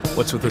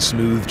What's with the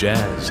smooth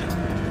jazz?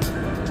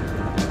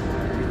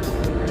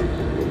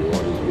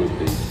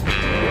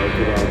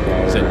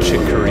 Is that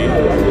Chick Corea?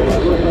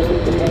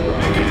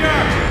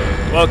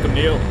 Welcome,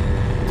 Neil.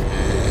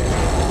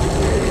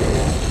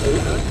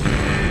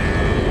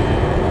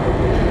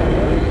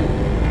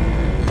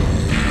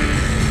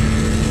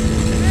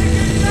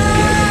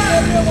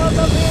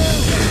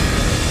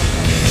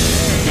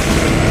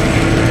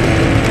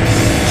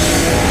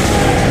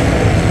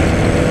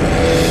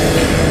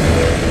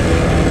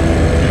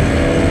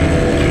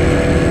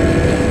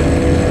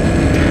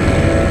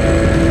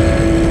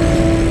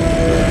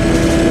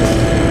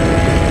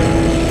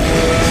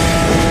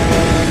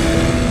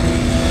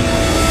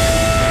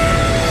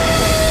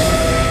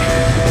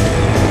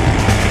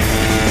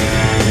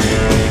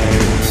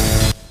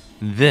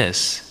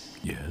 This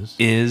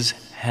is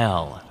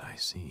hell. I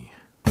see.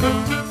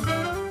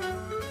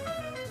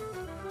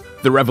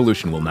 The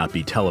revolution will not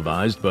be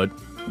televised, but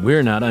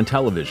we're not on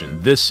television.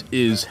 This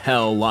is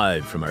Hell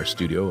live from our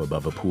studio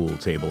above a pool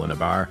table in a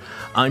bar.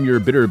 I'm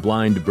your bitter,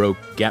 blind, broke,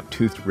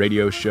 gap-toothed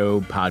radio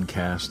show,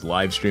 podcast,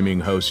 live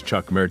streaming host,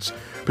 Chuck Mertz.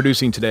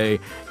 Producing today,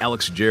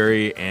 Alex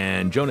Jerry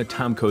and Jonah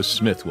Tomko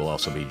Smith will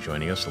also be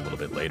joining us a little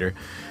bit later.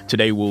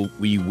 Today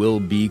we will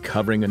be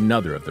covering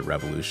another of the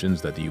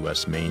revolutions that the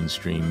U.S.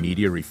 mainstream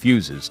media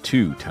refuses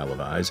to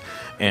televise,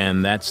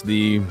 and that's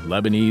the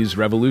Lebanese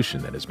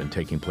revolution that has been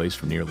taking place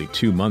for nearly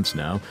 2 months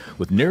now,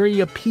 with nary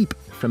a peep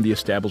from the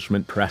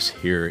establishment press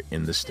here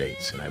in the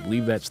States. And I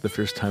believe that's the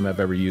first time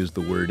I've ever used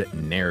the word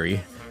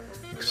nary,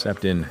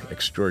 except in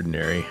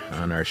extraordinary,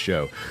 on our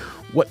show.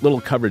 What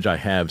little coverage I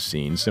have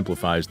seen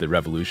simplifies the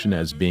revolution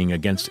as being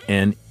against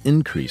an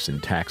increase in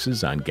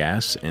taxes on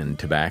gas and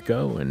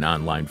tobacco and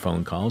online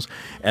phone calls,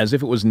 as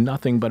if it was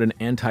nothing but an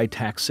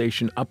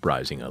anti-taxation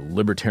uprising, a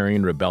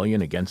libertarian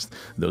rebellion against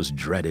those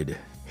dreaded,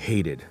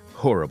 hated,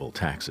 horrible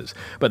taxes.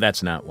 But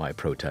that's not why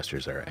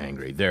protesters are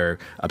angry. They're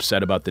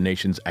upset about the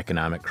nation's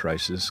economic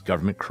crisis,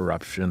 government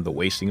corruption, the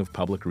wasting of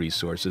public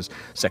resources,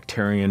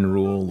 sectarian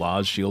rule,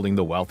 laws shielding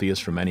the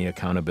wealthiest from any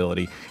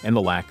accountability, and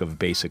the lack of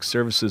basic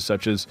services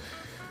such as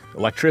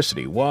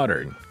electricity,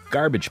 water,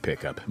 garbage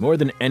pickup. More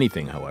than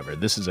anything, however,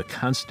 this is a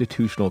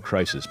constitutional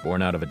crisis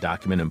born out of a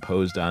document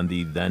imposed on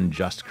the then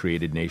just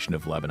created nation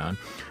of Lebanon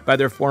by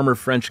their former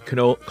French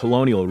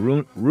colonial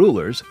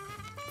rulers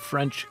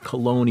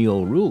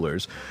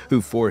who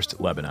forced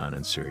Lebanon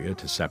and Syria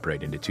to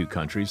separate into two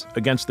countries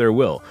against their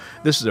will.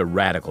 This is a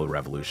radical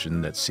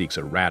revolution that seeks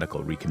a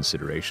radical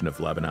reconsideration of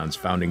Lebanon's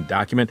founding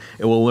document,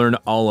 and we'll learn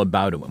all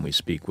about it when we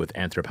speak with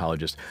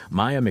anthropologist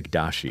Maya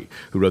Mikdashi,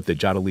 who wrote the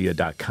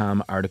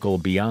Jadaliyya.com article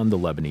Beyond the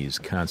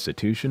Lebanese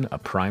Constitution, a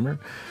primer.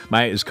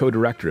 Maya is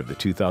co-director of the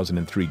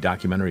 2003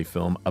 documentary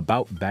film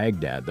About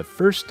Baghdad, the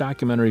first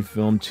documentary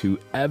film to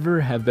ever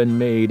have been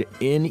made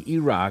in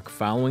Iraq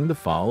following the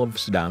fall of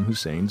Saddam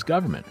Hussein's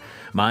government.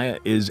 Maya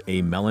is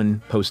a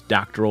Mellon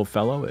postdoctoral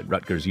fellow at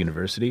Rutgers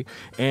University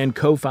and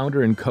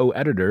co-founder and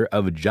co-editor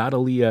of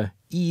Jadaliyya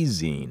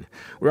e-zine.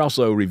 We're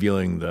also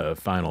revealing the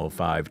final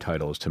 5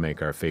 titles to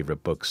make our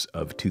favorite books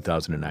of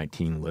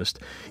 2019 list,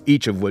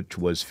 each of which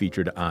was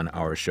featured on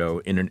our show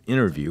in an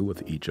interview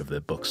with each of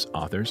the book's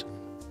authors.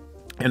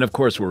 And of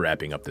course, we're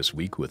wrapping up this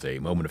week with a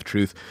moment of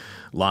truth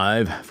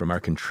live from our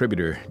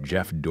contributor,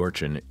 Jeff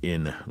Dorchin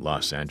in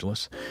Los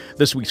Angeles.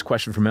 This week's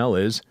question from hell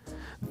is,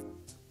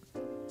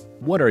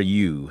 what are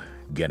you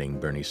getting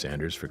Bernie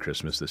Sanders for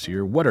Christmas this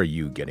year? What are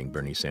you getting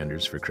Bernie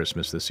Sanders for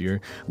Christmas this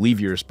year? Leave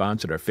your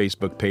response at our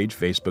Facebook page,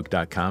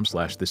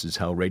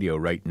 facebook.com/thisishellradio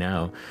right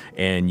now,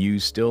 and you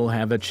still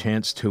have a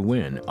chance to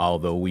win,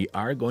 although we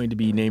are going to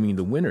be naming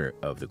the winner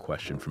of the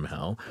question from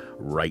hell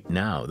right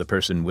now. The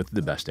person with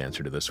the best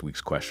answer to this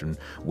week's question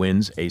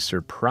wins a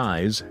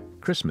surprise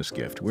Christmas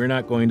gift. We're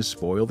not going to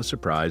spoil the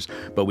surprise,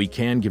 but we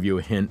can give you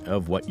a hint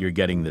of what you're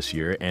getting this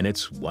year, and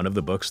it's one of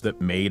the books that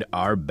made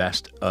our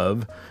best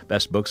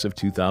books of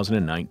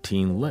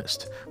 2019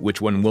 list.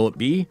 Which one will it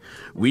be?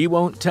 We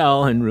won't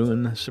tell and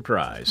ruin the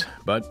surprise,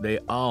 but they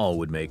all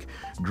would make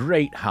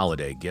great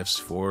holiday gifts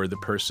for the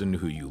person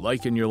who you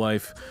like in your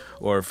life,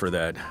 or for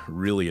that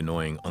really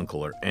annoying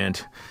uncle or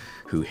aunt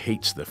who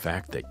hates the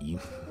fact that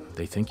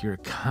they think you're a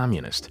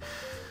communist.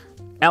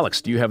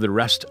 Alex, do you have the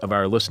rest of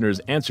our listeners'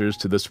 answers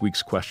to this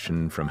week's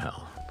question from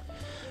hell?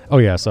 Oh,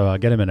 yeah. So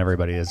get him in,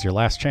 everybody. Is your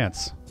last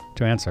chance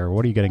to answer.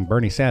 What are you getting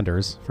Bernie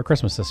Sanders for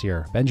Christmas this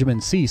year?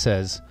 Benjamin C.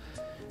 says,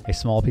 a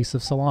small piece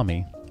of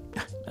salami.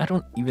 I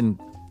don't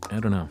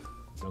know.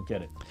 Don't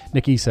get it.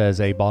 Nikki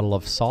says, a bottle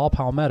of Saul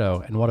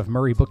Palmetto and one of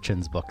Murray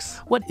Bookchin's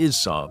books. What is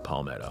Saul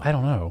Palmetto? I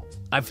don't know.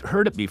 I've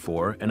heard it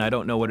before, and I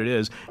don't know what it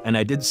is. And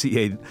I did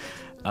see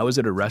I was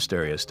at a rest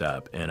area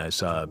stop, and I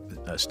saw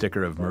a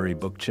sticker of Murray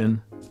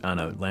Bookchin on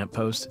a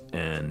lamppost,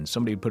 and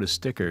somebody put a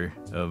sticker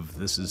of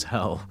This Is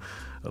Hell,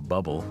 a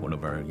bubble, one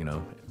of our,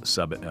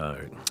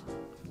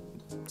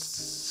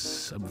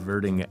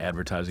 subverting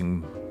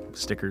advertising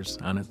stickers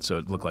on it, so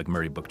it looked like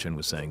Murray Bookchin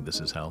was saying This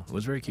Is Hell. It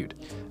was very cute.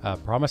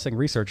 Promising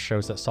research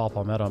shows that Saul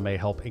Palmetto may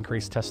help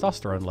increase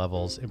testosterone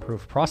levels,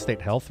 improve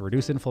prostate health,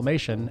 reduce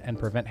inflammation, and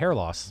prevent hair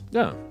loss.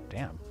 Oh.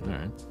 Damn. All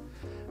right.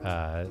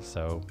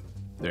 So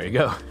There you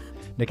go.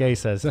 Nick A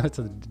says,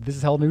 this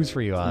is hell news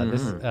for you.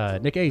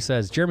 Nick A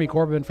says, Jeremy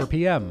Corbyn for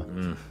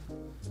PM.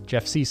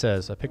 Jeff C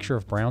says, a picture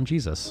of brown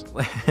Jesus.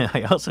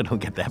 I also don't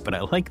get that, but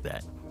I like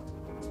that.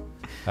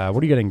 What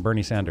are you getting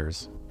Bernie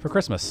Sanders for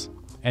Christmas?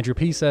 Andrew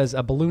P says,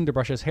 a balloon to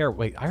brush his hair.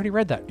 Wait, I already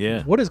read that.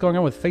 Yeah. What is going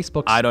on with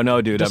Facebook's I don't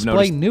know, dude.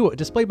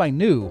 Display by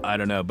new. I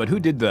don't know, but who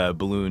did the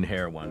balloon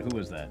hair one? Who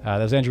was that? That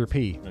was Andrew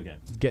P. Okay.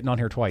 Getting on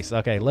here twice.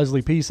 Okay,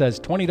 Leslie P says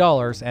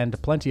 $20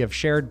 and plenty of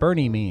shared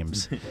Bernie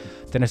memes.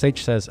 Dennis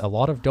H says a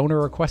lot of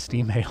donor request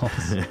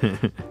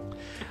emails.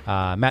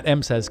 Matt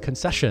M says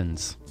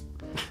concessions.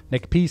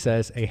 Nick P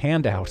says a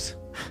handout.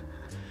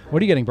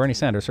 What are you getting Bernie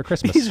Sanders for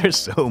Christmas? These are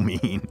so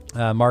mean.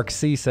 Mark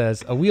C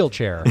says a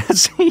wheelchair.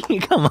 See,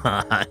 come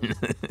on.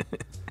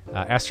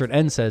 Astrid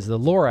N says the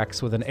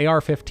Lorax with an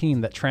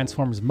AR-15 that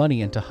transforms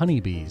money into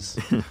honeybees.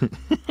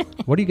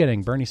 What are you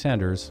getting Bernie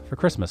Sanders for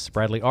Christmas?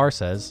 Bradley R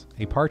says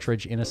a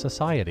partridge in a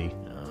society.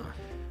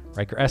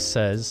 Riker S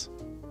says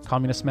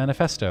Communist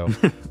Manifesto.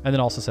 And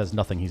then also says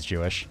nothing, he's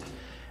Jewish.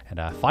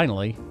 And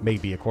finally,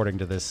 maybe according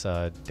to this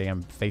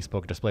damn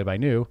Facebook display by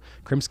new,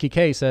 Krimsky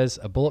K says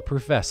a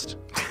bulletproof vest.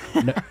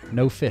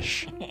 No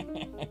fish.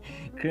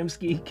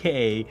 Krimsky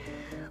K,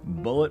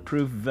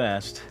 bulletproof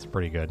vest. It's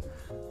pretty good.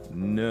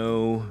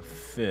 No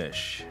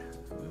fish.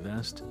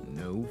 Vest,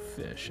 no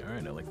fish. All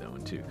right, I like that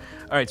one too.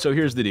 All right, so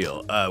here's the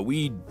deal.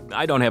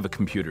 I don't have a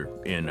computer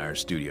in our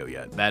studio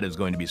yet. That is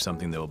going to be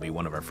something that will be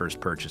one of our first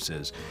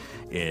purchases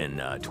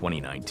in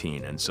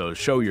 2019. And so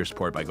show your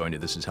support by going to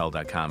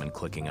thisishell.com and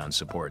clicking on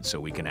support so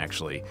we can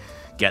actually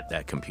get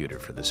that computer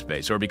for the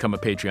space. Or become a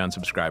Patreon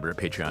subscriber at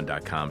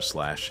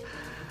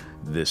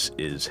patreon.com/This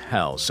is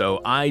hell.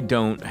 So I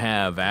don't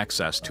have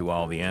access to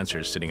all the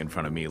answers sitting in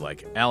front of me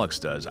like Alex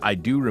does. I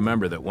do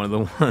remember that one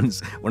of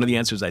the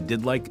answers I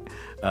did like,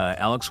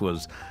 Alex,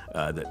 was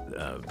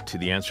to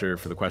the answer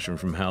for the question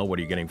from hell, what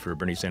are you getting for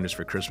Bernie Sanders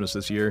for Christmas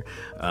this year?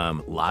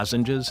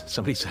 Lozenges.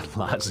 Somebody said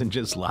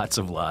lozenges, lots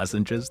of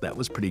lozenges. That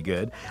was pretty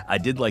good. I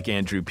did like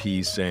Andrew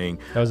P. saying...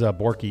 That was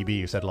Borky B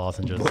who said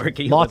lozenges.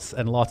 Borky. Lots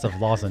and lots of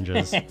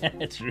lozenges.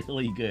 It's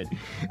really good.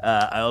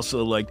 I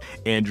also liked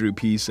Andrew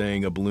P.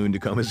 saying a balloon to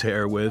comb his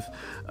hair with.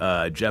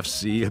 Jeff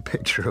C., a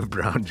picture of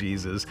brown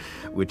Jesus,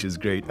 which is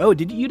great. Oh,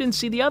 you didn't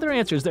see the other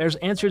answers. There's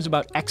answers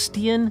about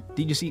Extian.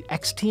 Did you see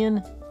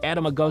Extian?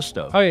 Adam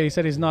Agosto. Oh, yeah, he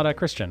said he's not a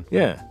Christian.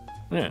 Yeah.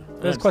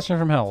 There's a question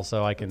from hell,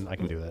 so I can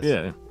do this.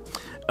 Yeah.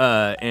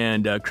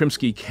 And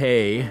Krimsky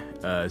K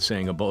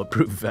saying a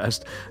bulletproof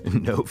vest,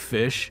 no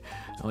fish.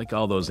 I like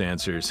all those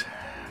answers.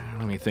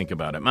 Let me think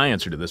about it. My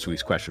answer to this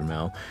week's question,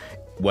 Mel,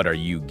 what are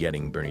you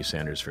getting Bernie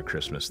Sanders for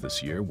Christmas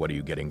this year? What are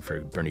you getting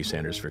for Bernie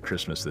Sanders for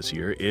Christmas this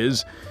year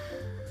is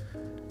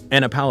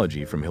an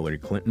apology from Hillary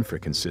Clinton for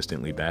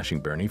consistently bashing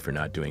Bernie for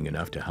not doing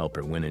enough to help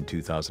her win in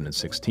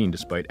 2016,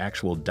 despite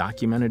actual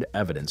documented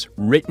evidence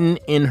written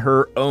in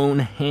her own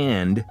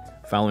hand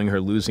following her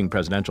losing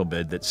presidential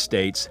bid that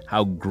states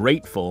how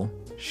grateful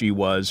she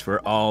was for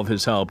all of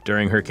his help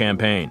during her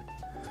campaign.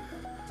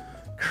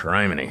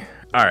 Criminy.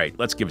 All right,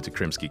 let's give it to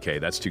Krimsky K.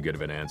 That's too good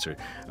of an answer.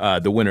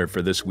 The winner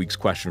for this week's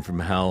question from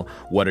hell,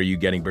 what are you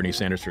getting Bernie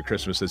Sanders for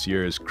Christmas this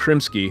year, is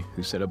Krimsky,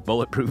 who said a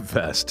bulletproof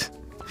vest.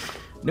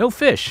 No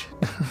fish.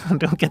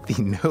 Don't get the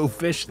no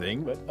fish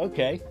thing, but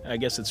okay. I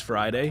guess it's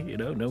Friday,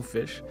 no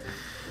fish.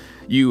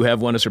 You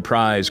have won a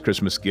surprise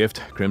Christmas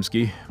gift,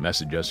 Krimsky.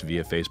 Message us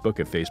via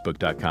Facebook at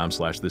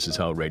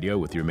facebook.com/thisishellradio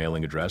with your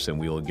mailing address, and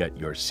we will get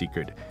your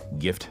secret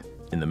gift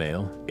in the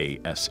mail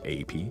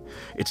ASAP.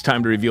 It's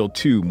time to reveal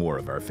 2 more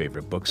of our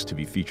favorite books to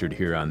be featured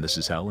here on This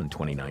Is Hell in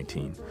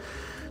 2019.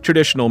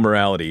 Traditional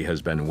morality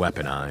has been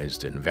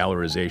weaponized, and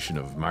valorization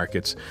of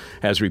markets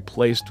has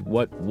replaced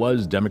what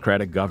was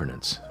democratic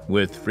governance.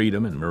 With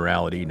freedom and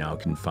morality now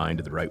confined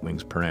to the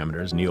right-wing's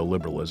parameters,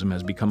 neoliberalism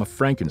has become a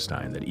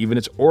Frankenstein that even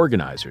its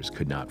organizers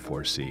could not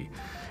foresee.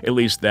 At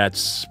least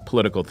that's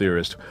political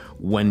theorist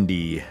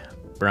Wendy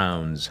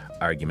Brown's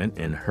argument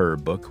in her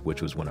book,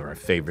 which was one of our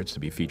favorites to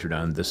be featured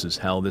on This Is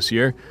Hell this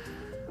year.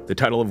 The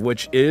title of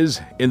which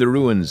is In the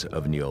Ruins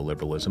of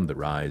Neoliberalism, the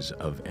Rise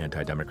of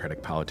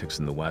Anti-Democratic Politics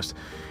in the West.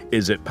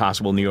 Is it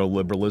possible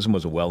neoliberalism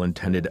was a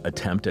well-intended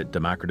attempt at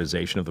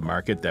democratization of the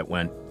market that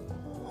went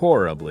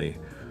horribly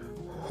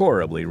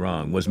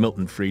wrong? Was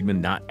Milton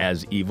Friedman not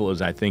as evil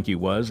as I think he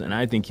was? And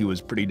I think he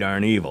was pretty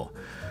darn evil.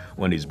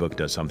 Wendy's book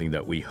does something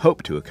that we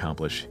hope to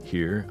accomplish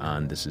here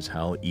on This Is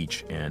Hell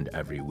each and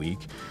every week,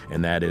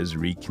 and that is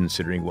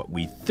reconsidering what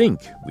we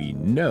think we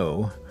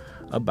know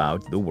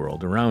about the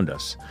world around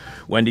us.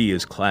 Wendy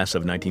is class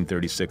of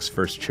 1936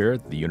 first chair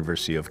at the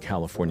University of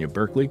California,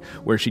 Berkeley,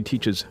 where she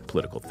teaches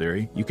political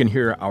theory. You can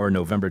hear our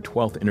November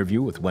 12th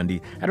interview with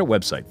Wendy at our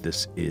website,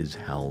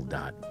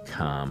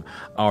 thisishell.com.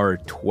 Our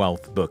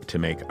 12th book to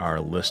make our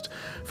list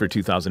for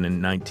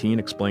 2019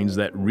 explains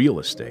that real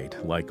estate,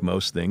 like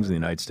most things in the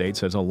United States,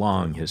 has a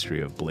long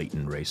history of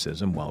blatant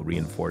racism while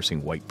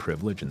reinforcing white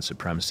privilege and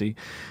supremacy.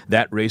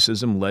 That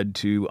racism led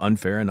to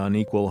unfair and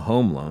unequal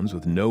home loans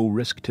with no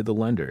risk to the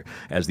lender.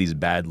 as these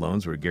bad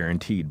loans were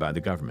guaranteed by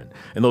the government.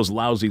 And those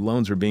lousy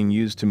loans were being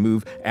used to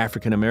move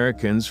African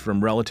Americans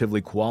from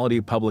relatively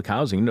quality public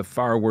housing to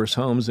far worse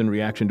homes in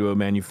reaction to a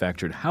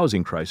manufactured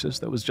housing crisis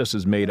that was just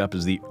as made up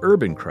as the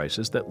urban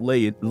crisis that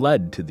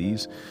led to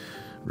these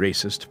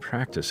racist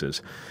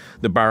practices.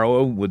 The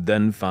borrower would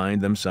then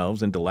find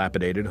themselves in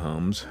dilapidated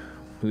homes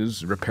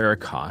whose repair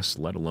costs,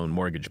 let alone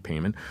mortgage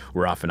payment,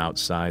 were often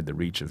outside the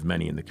reach of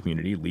many in the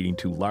community, leading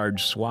to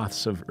large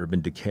swaths of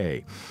urban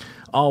decay.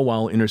 All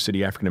while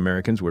inner-city African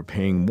Americans were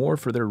paying more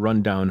for their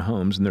rundown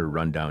homes in their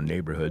rundown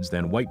neighborhoods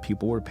than white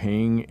people were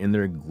paying in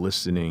their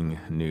glistening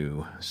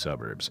new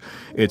suburbs.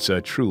 It's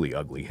a truly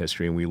ugly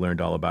history, and we learned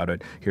all about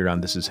it here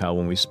on This Is Hell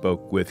when we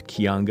spoke with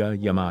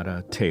Kianga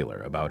Yamada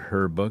Taylor about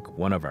her book,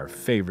 one of our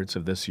favorites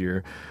of this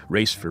year,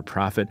 Race for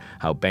Profit,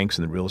 How Banks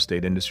in the Real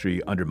Estate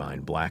Industry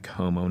Undermine Black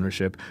Home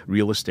Ownership.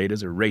 Real estate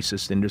is a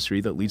racist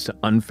industry that leads to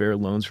unfair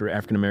loans for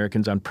African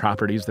Americans on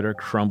properties that are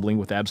crumbling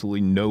with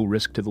absolutely no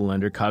risk to the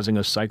lender, causing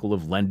a cycle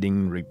of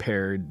lending,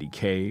 repair,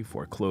 decay,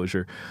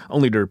 foreclosure,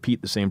 only to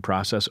repeat the same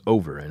process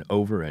over and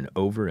over and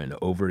over and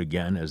over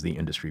again as the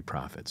industry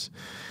profits.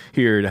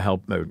 Here to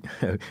help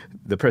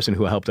the person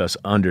who helped us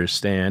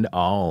understand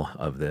all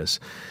of this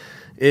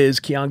is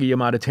Kianga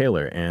Yamada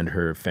Taylor and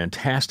her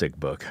fantastic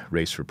book,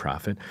 Race for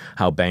Profit,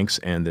 How Banks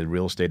and the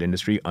Real Estate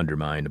Industry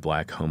Undermined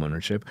Black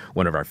Homeownership,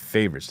 one of our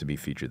favorites to be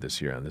featured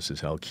this year on This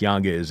Is Hell.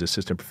 Kianga is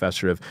Assistant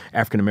Professor of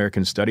African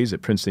American Studies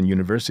at Princeton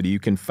University. You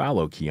can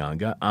follow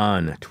Kianga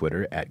on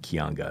Twitter at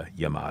Kianga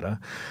Yamada.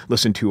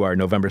 Listen to our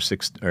November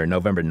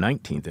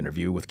 19th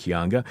interview with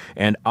Kianga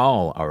and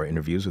all our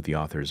interviews with the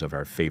authors of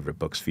our favorite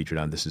books featured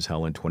on This Is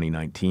Hell in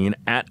 2019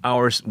 at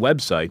our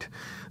website,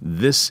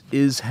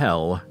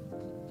 thisishell.com.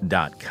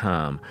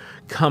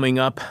 Coming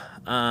up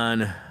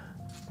on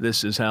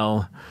This Is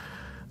Hell,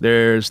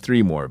 there's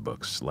 3 more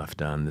books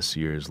left on this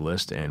year's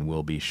list, and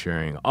we'll be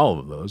sharing all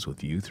of those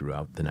with you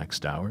throughout the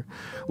next hour.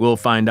 We'll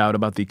find out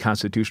about the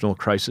constitutional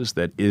crisis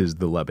that is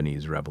the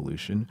Lebanese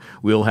Revolution.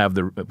 We'll have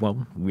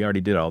we already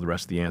did all the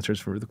rest of the answers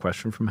for the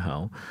question from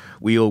hell.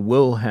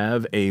 We'll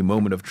have a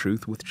moment of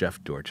truth with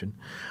Jeff Dorchin.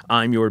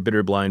 I'm your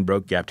bitter, blind,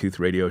 broke, gap-toothed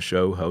radio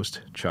show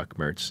host, Chuck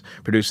Mertz.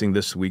 Producing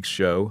this week's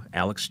show,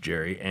 Alex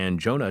Jerry, and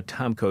Jonah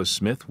Tomko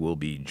Smith will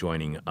be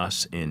joining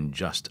us in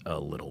just a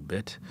little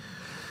bit.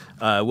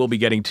 We'll be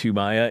getting to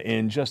Maya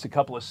in just a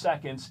couple of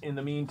seconds. In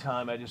the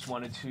meantime, I just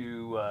wanted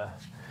to,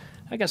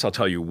 I guess I'll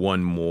tell you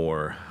one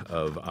more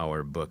of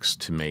our books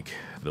to make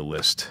the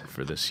list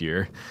for this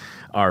year.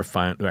 Our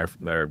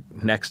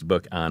next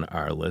book on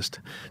our list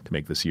to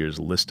make this year's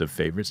list of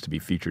favorites to be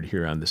featured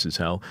here on This Is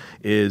Hell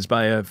is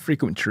by a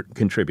frequent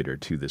contributor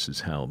to This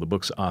Is Hell. The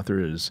book's author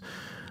is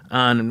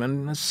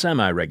on a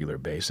semi-regular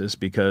basis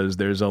because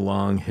there's a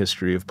long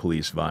history of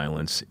police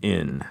violence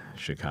in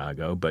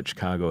Chicago, but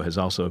Chicago has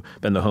also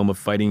been the home of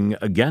fighting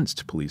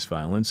against police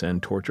violence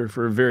and torture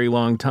for a very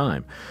long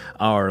time.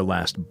 Our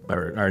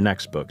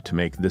next book to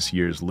make this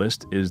year's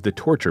list is The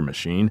Torture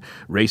Machine,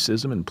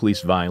 Racism and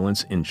Police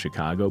Violence in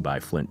Chicago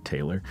by Flint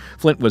Taylor.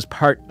 Flint was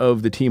part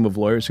of the team of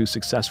lawyers who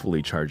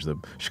successfully charged the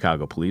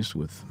Chicago police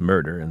with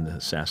murder and the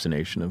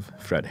assassination of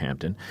Fred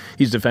Hampton.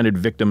 He's defended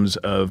victims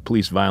of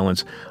police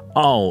violence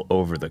all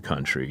over the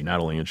country,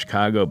 not only in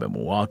Chicago, but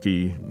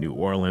Milwaukee, New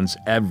Orleans,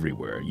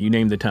 everywhere. You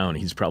name the town,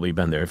 he's probably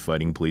been there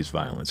fighting police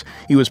violence.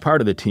 He was part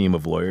of the team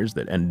of lawyers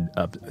that ended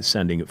up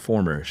sending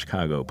former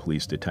Chicago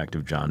police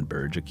detective John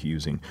Burge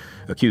accused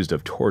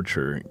of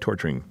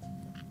torturing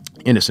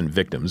innocent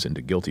victims into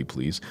guilty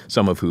pleas,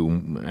 some of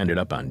whom ended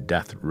up on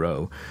death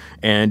row.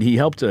 And he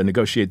helped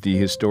negotiate the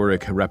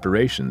historic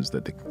reparations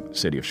that the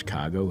city of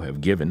Chicago have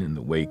given in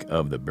the wake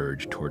of the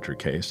Burge torture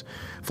case.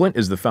 Flint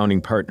is the founding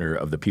partner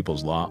of the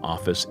People's Law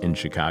Office in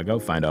Chicago.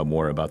 Find out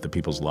more about the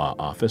People's Law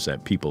Office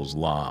at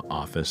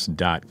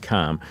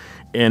peopleslawoffice.com.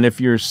 And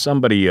if you're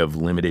somebody of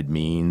limited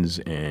means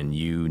and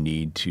you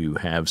need to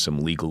have some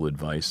legal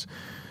advice,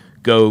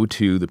 go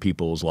to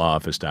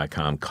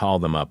thepeopleslawoffice.com. Call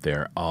them up.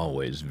 They're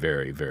always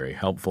very, very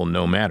helpful,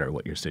 no matter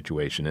what your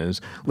situation is.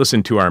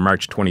 Listen to our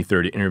March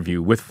 23rd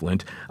interview with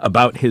Flint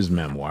about his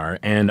memoir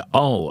and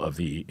all of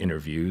the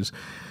interviews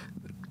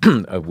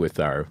with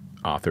our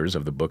authors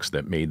of the books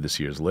that made this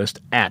year's list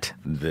at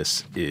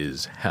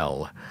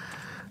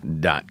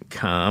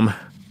thisishell.com.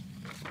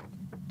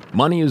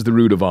 Money is the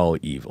root of all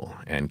evil,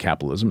 and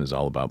capitalism is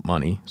all about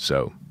money,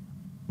 so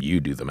you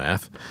do the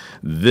math.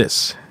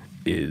 This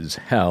is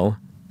hell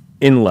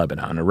in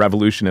Lebanon. A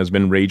revolution has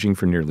been raging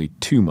for nearly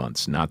 2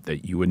 months. Not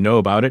that you would know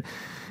about it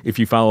if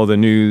you follow the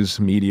news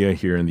media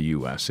here in the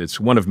U.S.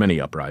 It's one of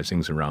many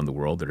uprisings around the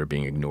world that are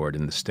being ignored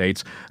in the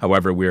States.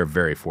 However, we are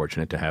very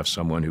fortunate to have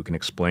someone who can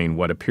explain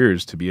what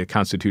appears to be a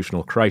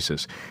constitutional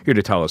crisis. Here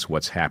to tell us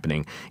what's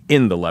happening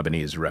in the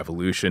Lebanese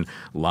Revolution,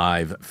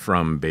 live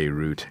from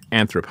Beirut,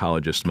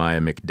 anthropologist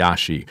Maya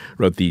Mikdashi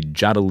wrote the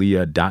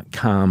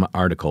Jadaliyah.com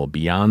article,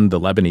 Beyond the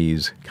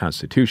Lebanese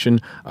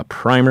Constitution, a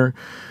primer.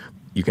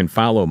 You can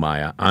follow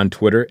Maya on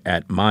Twitter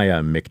at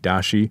Maya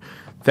Mikdashi.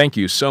 Thank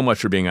you so much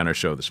for being on our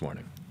show this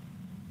morning.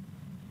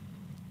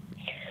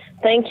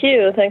 Thank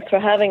you. Thanks for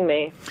having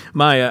me.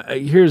 Maya,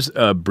 here's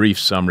a brief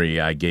summary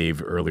I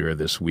gave earlier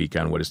this week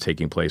on what is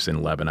taking place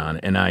in Lebanon,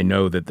 and I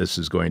know that this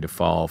is going to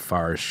fall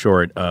far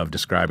short of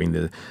describing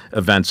the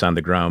events on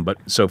the ground, but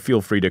so feel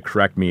free to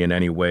correct me in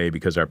any way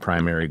because our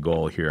primary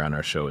goal here on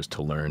our show is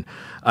to learn.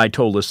 I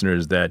told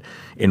listeners that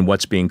in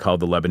what's being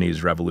called the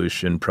Lebanese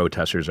Revolution,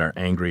 protesters are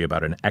angry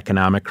about an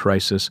economic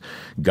crisis,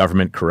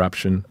 government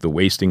corruption, the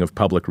wasting of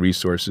public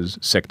resources,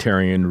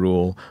 sectarian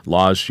rule,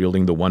 laws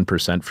shielding the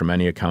 1% from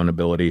any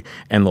accountability,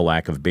 and the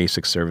lack of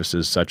basic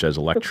services such as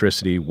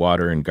electricity,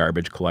 water, and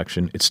garbage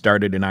collection. It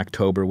started in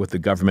October with the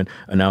government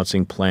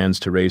announcing plans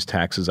to raise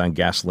taxes on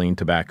gasoline,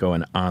 tobacco,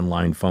 and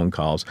online phone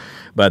calls.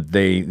 But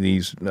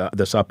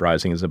this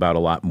uprising is about a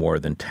lot more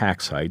than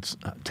tax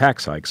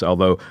hikes,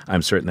 although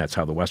I'm certain that's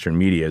how the Western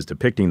media is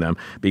depicting them,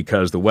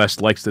 because the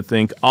West likes to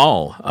think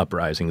all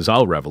uprisings,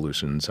 all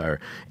revolutions are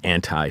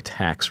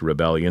anti-tax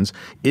rebellions.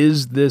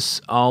 Is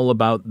this all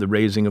about the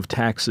raising of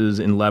taxes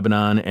in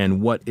Lebanon,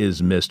 and what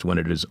is missed when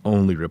it is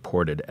only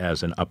reported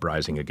as an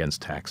uprising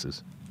against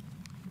taxes?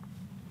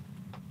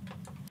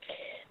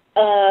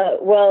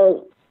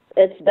 Well,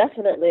 it's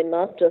definitely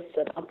not just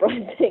an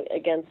uprising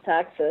against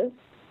taxes.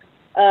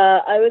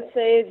 I would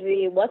say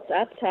the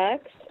WhatsApp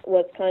tax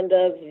was kind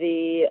of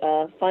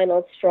the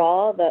final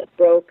straw that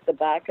broke the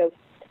back of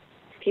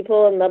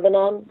people in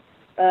Lebanon,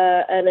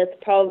 and it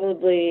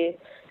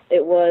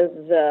was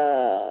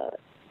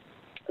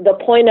the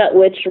point at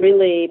which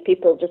really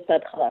people just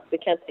said, "Khalas, we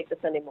can't take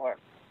this anymore."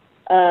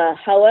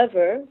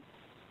 However,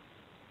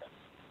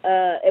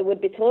 it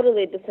would be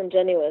totally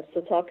disingenuous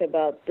to talk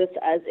about this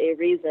as a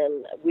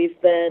reason.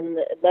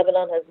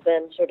 Lebanon has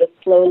been sort of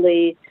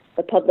slowly,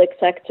 the public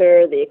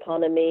sector, the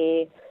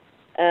economy,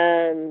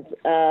 and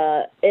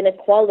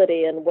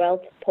inequality and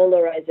wealth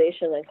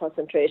polarization and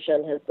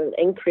concentration has been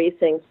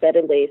increasing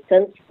steadily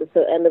since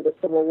the end of the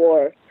Civil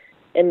War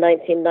in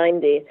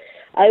 1990.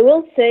 I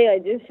will say I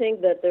do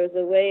think that there's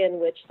a way in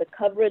which the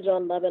coverage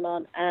on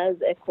Lebanon as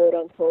a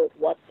quote-unquote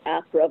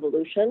WhatsApp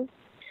revolution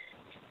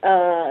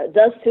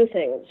does two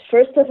things.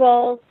 First of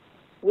all,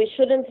 we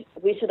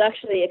should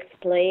actually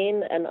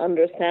explain and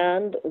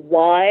understand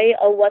why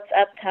a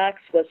WhatsApp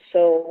tax was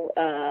so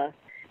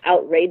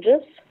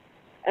outrageous.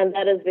 And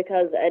that is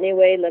because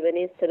anyway,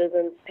 Lebanese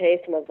citizens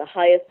pay some of the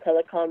highest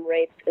telecom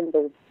rates in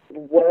the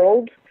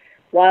world,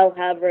 while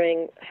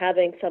having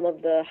some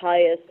of the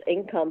highest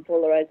income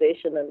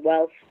polarization and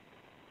wealth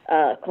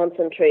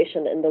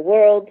concentration in the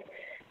world.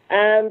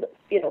 And,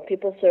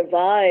 people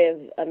survive.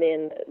 I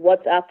mean,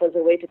 WhatsApp was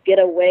a way to get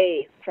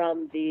away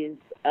from these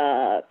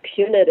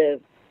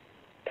punitive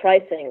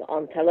pricing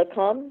on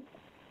telecom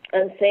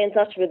and stay in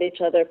touch with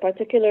each other,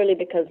 particularly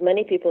because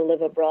many people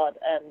live abroad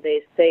and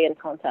they stay in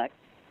contact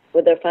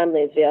with their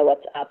families via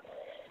WhatsApp.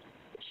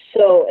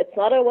 So it's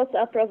not a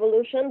WhatsApp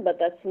revolution, but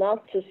that's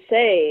not to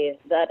say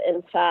that,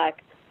 in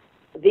fact,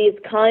 these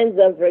kinds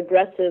of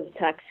regressive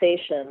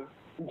taxation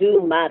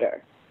do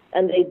matter,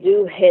 and they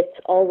do hit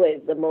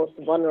always the most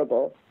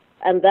vulnerable.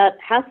 And that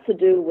has to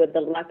do with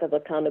the lack of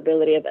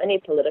accountability of any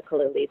political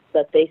elites,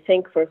 that they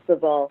think, first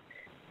of all,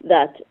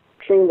 that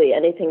truly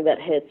anything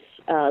that hits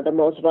the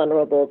most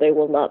vulnerable, they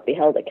will not be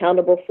held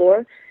accountable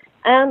for.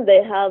 And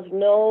they have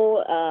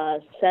no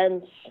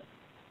sense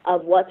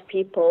of what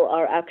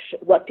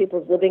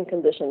people's living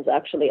conditions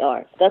actually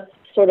are. That's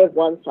sort of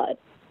one side.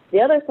 The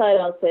other side,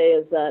 I'll say,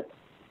 is that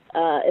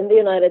in the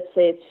United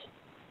States,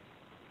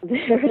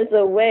 there is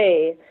a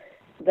way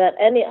that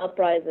any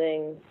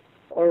uprising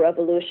or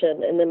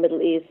revolution in the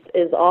Middle East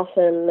is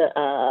often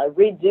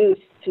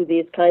reduced to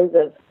these kinds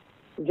of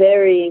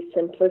very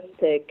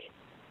simplistic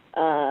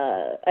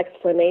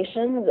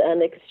explanations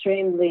and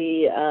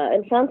extremely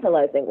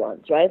infantilizing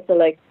ones, right? So,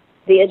 like,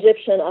 the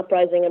Egyptian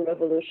uprising and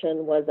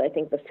revolution was, I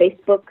think, the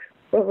Facebook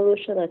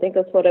revolution. I think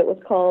that's what it was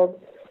called.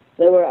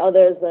 There were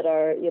others that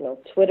are,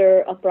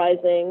 Twitter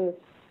uprisings.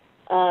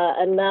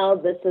 And now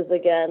this is,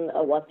 again,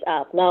 a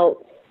WhatsApp. Now,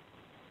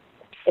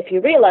 if you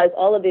realize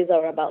all of these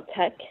are about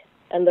tech,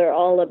 and they're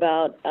all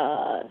about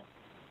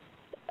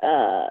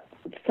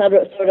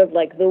sort of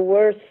like the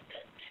worst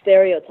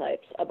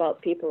stereotypes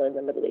about people in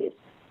the Middle East,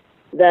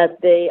 that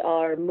they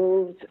are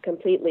moved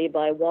completely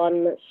by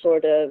one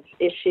sort of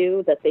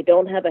issue, that they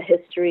don't have a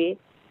history,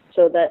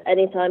 so that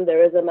anytime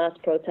there is a mass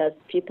protest,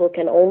 people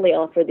can only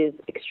offer these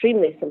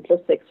extremely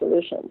simplistic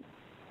solutions.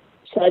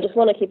 So I just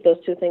want to keep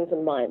those two things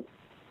in mind.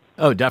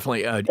 Oh,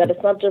 definitely. That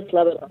it's not just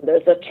Lebanon.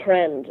 There's a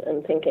trend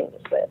in thinking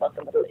this way about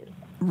the Middle East.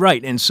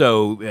 Right. And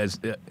so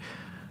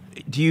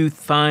do you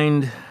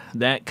find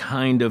that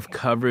kind of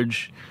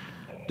coverage,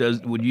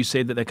 would you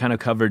say that kind of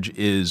coverage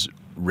is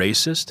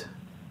racist?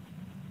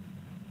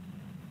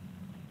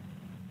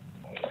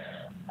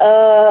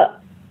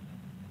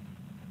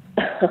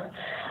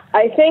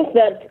 I think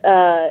that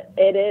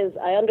it is.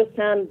 I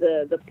understand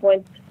the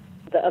point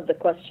of the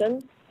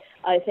question.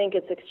 I think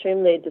it's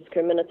extremely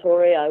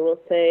discriminatory. I will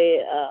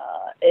say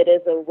it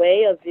is a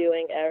way of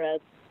viewing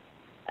Arabs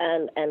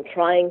and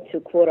trying to,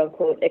 quote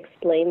unquote,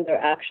 explain their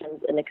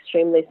actions in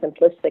extremely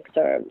simplistic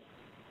terms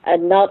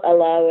and not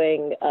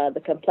allowing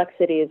the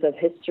complexities of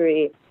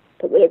history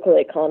political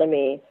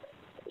economy,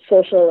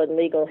 social and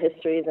legal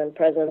histories and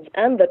presence,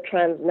 and the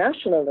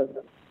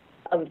transnationalism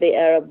of the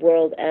Arab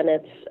world and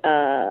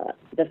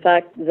the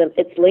fact that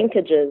its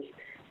linkages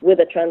with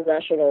the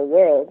transnational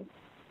world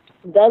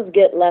does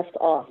get left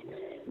off.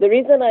 The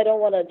reason I don't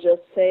want to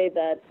just say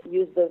that,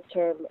 use the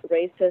term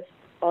racist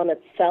on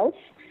itself,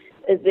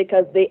 is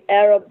because the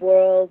Arab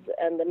world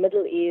and the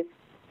Middle East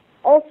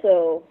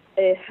also,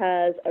 it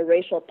has a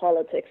racial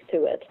politics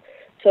to it.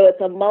 So it's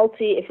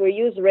if we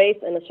use race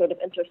in a sort of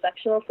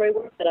intersectional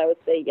framework, then I would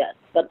say yes.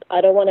 But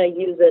I don't want to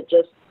use it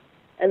just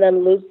and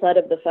then lose sight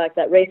of the fact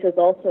that race is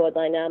also a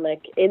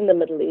dynamic in the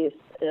Middle East,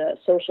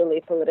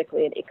 socially,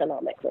 politically, and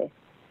economically.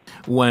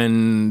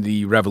 When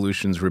the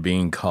revolutions were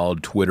being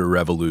called Twitter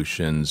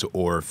revolutions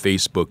or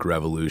Facebook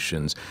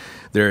revolutions,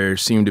 there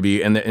seemed to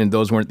be, and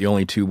those weren't the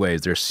only two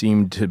ways, there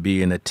seemed to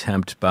be an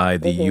attempt by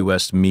the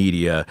U.S.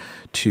 media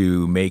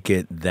to make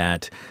it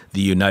that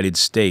the United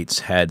States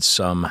had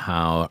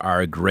somehow,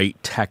 our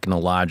great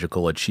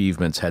technological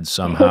achievements had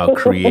somehow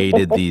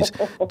created these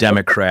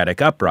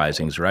democratic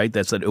uprisings, right?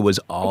 That's that it was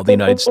all the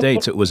United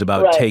States. It was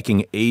about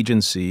taking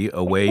agency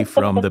away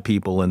from the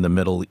people in the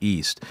Middle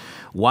East.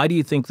 Why do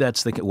you think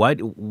that's the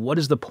what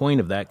is the point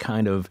of that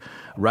kind of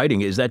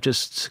writing? Is that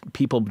just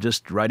people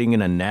just writing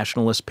in a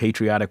nationalist,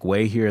 patriotic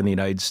way here in the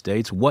United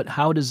States? What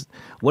is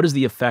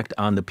the effect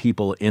on the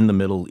people in the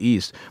Middle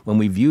East when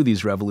we view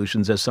these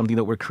revolutions as something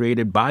that were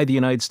created by the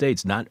United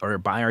States, or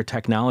by our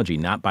technology,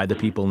 not by the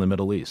people in the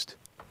Middle East?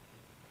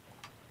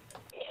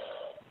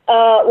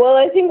 Well,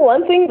 I think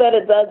one thing that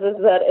it does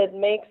is that it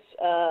makes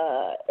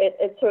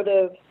it sort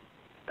of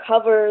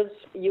covers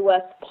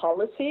U.S.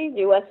 policy,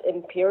 U.S.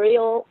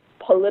 imperial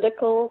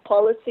political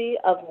policy,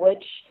 of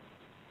which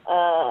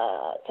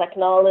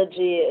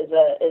technology is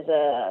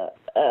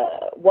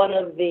one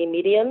of the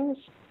mediums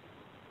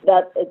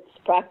that it's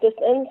practiced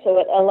in. So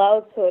it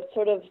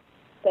sort of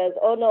says,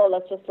 oh no,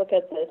 let's just look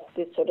at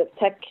these sort of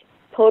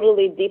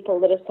totally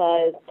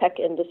depoliticized tech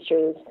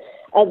industries,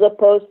 as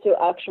opposed to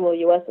actual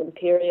U.S.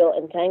 imperial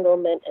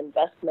entanglement,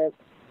 investment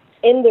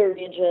in the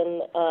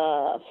region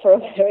for a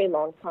very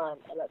long time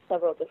and at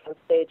several different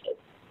stages.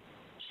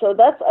 So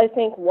that's, I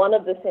think, one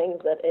of the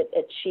things that it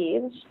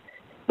achieves.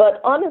 But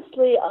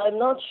honestly, I'm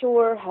not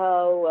sure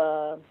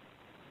how,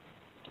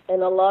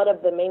 in a lot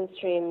of the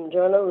mainstream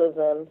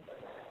journalism,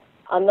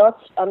 I'm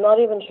not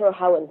even sure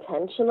how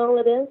intentional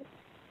it is.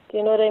 Do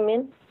you know what I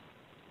mean?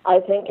 I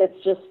think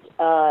it's just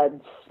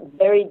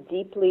very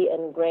deeply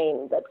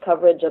ingrained that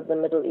coverage of the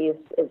Middle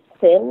East is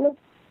thin.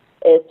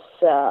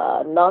 It's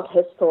not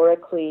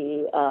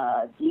historically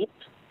deep.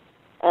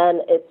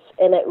 And it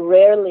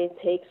rarely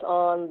takes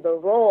on the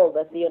role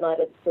that the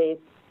United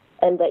States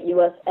and that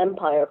U.S.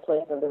 empire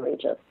plays in the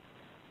region.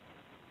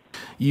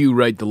 You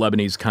write the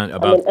Lebanese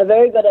a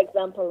very good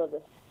example of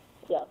this.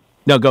 Yeah.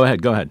 No, go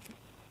ahead. No,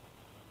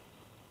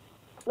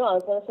 I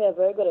was going to say a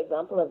very good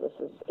example of this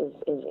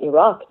is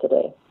Iraq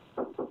today,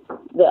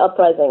 the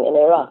uprising in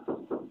Iraq.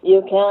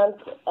 You can't,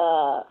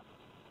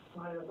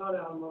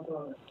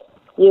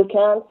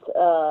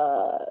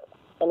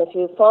 and if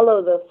you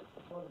follow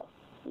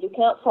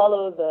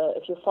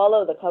if you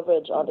follow the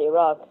coverage on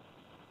Iraq,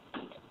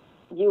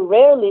 you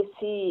rarely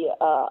see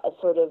a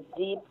sort of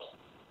deep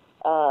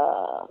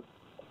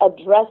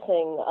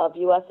addressing of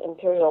U.S.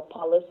 imperial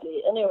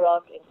policy in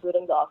Iraq,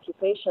 including the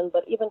occupation,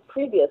 but even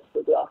previous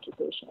to the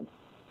occupation.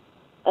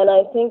 And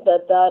I think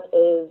that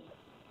is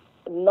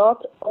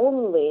not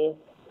only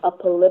a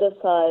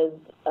politicized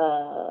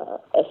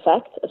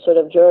effect, a sort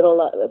of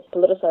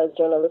politicized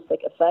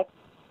journalistic effect,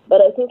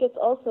 but I think it's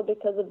also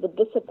because of the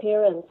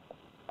disappearance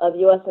of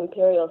U.S.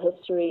 imperial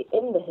history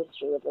in the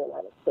history of the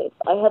United States.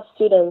 I have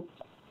students,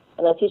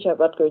 and I teach at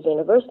Rutgers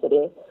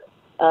University,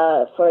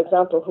 for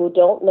example, who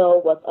don't know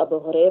what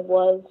Abu Ghraib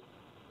was,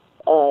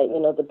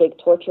 the big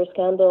torture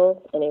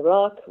scandal in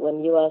Iraq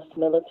when U.S.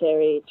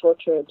 military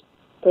tortured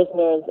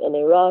prisoners in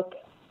Iraq.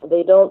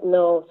 They don't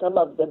know some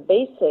of the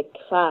basic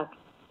facts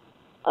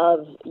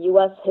of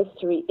U.S.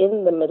 history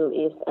in the Middle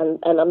East, and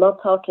I'm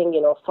not talking,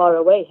 far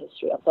away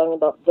history. I'm talking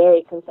about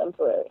very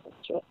contemporary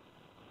history.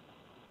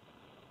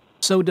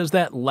 So do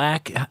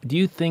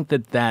you think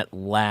that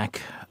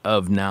lack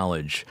of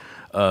knowledge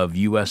of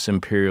U.S.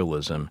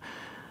 imperialism,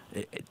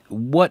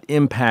 what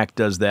impact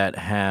does that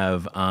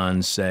have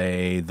on,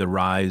 say, the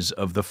rise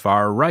of the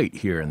far right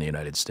here in the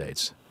United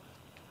States?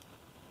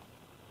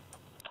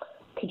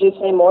 Could you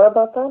say more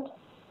about that?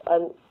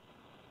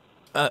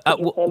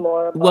 Say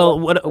more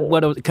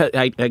about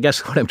I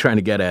guess what I'm trying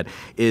to get at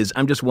is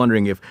I'm just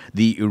wondering if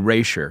the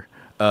erasure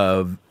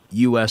of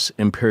U.S.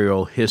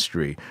 imperial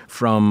history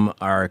from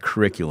our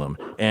curriculum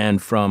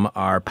and from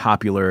our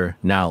popular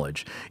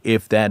knowledge,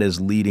 if that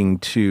is leading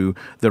to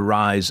the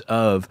rise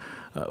of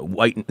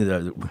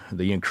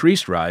the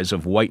increased rise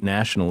of white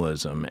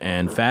nationalism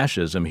and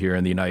fascism here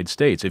in the United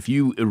States. If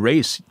you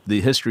erase the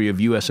history of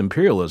U.S.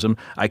 imperialism,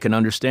 I can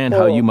understand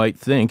how you might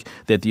think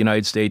that the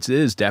United States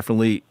is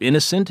definitely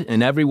innocent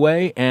in every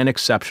way and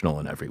exceptional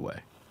in every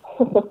way.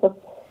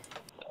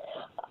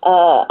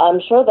 I'm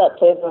sure that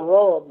plays a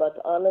role, but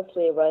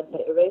honestly, right,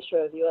 the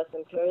erasure of U.S.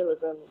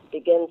 imperialism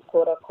begins,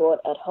 quote unquote,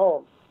 at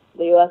home.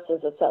 The U.S.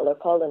 is a settler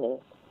colony.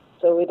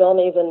 So we don't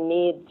even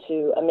need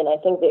to, I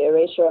think the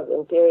erasure of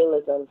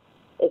imperialism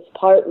is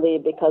partly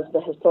because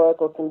the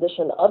historical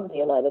condition of the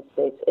United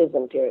States is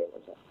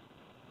imperialism.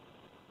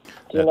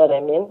 Do you know what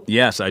I mean?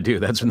 Yes, I do.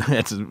 That's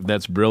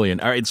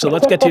brilliant. All right, so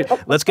let's get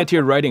to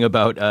your writing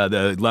about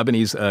the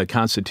Lebanese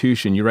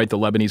Constitution. You write the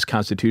Lebanese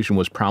Constitution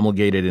was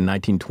promulgated in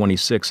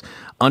 1926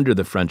 under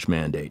the French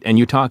Mandate, and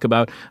you talk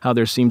about how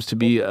there seems to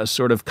be a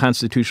sort of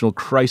constitutional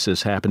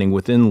crisis happening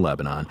within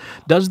Lebanon.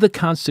 Does the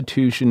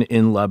Constitution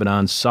in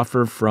Lebanon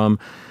suffer from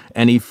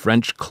any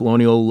French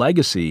colonial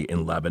legacy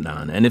in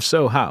Lebanon, and if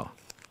so, how?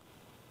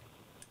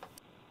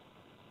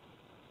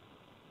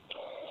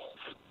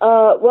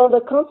 Well,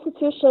 the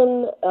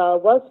Constitution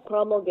was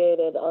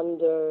promulgated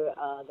under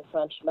the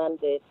French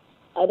Mandate.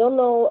 I don't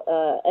know,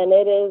 and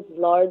it is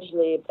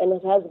largely, and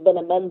it has been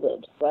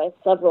amended, right,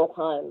 several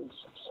times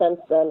since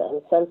then,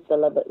 and since the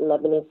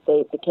Lebanese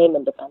state became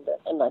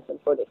independent in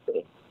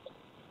 1943.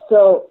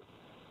 So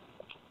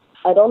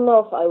I don't know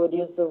if I would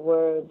use the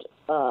word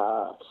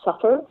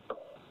suffer,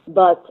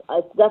 but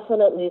it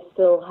definitely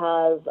still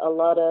has a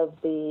lot of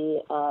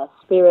the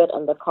spirit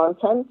and the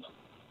content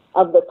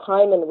of the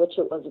time in which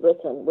it was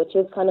written, which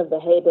is kind of the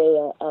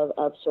heyday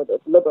of sort of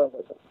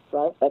liberalism,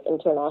 right? Like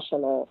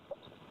international.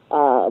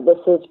 This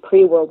is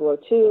pre-World War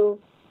II.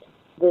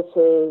 This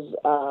is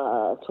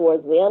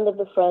towards the end of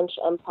the French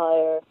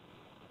Empire.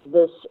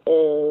 This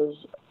is,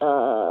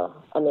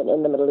 in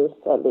the Middle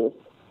East at least.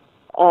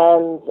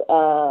 And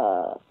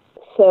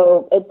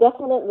so it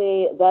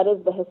definitely, that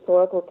is the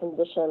historical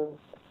condition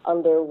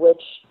under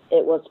which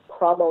it was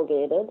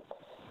promulgated.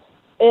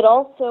 It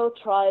also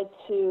tried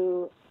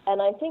to, and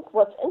I think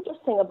what's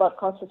interesting about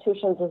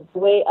constitutions is the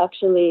way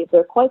actually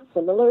they're quite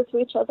similar to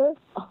each other.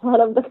 A lot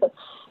of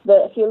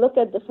if you look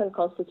at different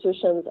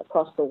constitutions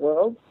across the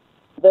world,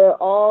 they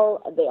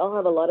all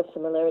have a lot of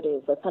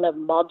similarities. They're kind of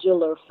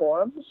modular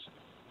forms,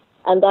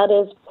 and that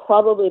is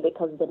probably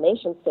because the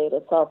nation state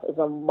itself is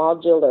a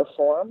modular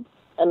form,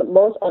 and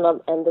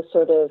the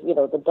sort of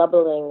the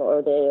doubling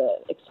or the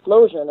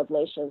explosion of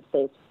nation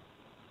states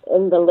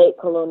in the late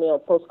colonial,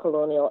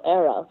 post-colonial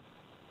era.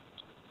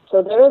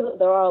 So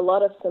there are a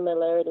lot of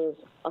similarities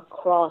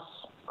across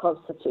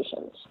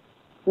constitutions.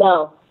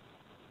 Now,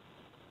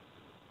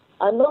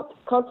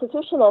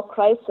 constitutional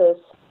crisis,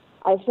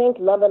 I think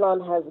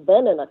Lebanon has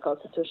been in a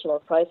constitutional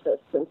crisis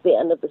since the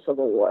end of the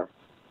Civil War.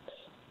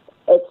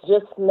 It's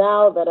just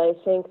now that I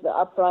think the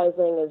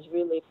uprising is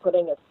really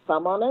putting its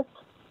thumb on it.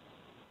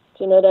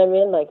 Do you know what I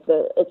mean?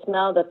 It's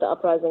now that the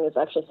uprising is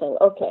actually saying,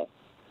 okay,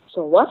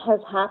 so what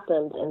has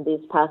happened in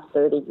these past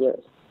 30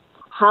 years?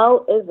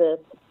 How is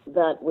it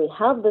that we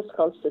have this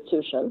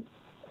constitution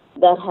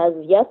that has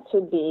yet to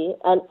be,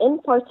 and in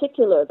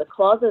particular, the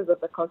clauses of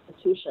the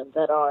Constitution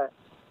that are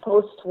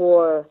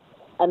post-war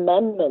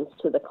amendments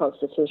to the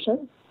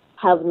Constitution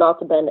have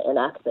not been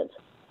enacted.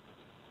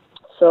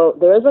 So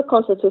there is a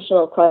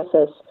constitutional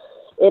crisis.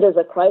 It is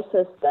a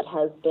crisis that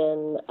has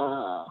been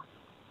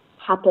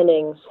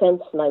happening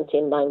since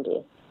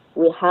 1990.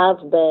 We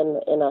have been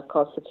in a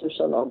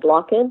constitutional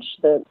blockage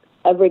that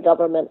every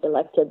government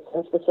elected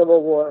since the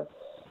Civil War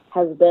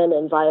has been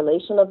in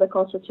violation of the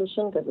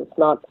Constitution because it's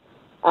not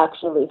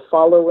actually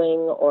following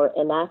or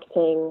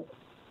enacting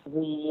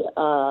the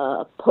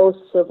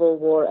post-Civil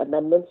War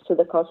amendments to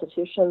the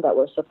Constitution that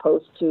were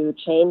supposed to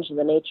change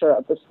the nature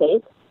of the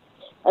state.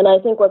 And I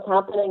think what's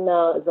happening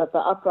now is that the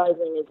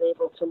uprising is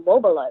able to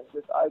mobilize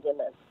this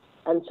argument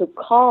and to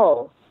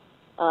call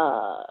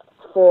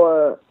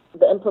for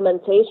the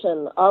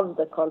implementation of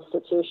the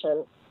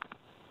Constitution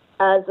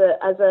and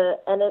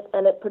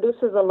it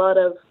produces a lot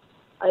of,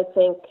 I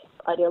think,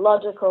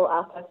 ideological,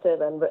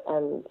 affective, and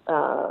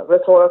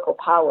rhetorical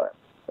power.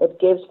 It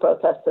gives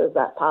protesters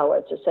that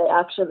power to say,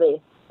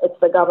 actually, it's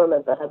the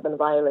government that has been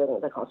violating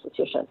the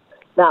Constitution.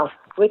 Now,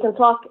 we can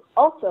talk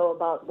also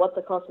about what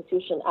the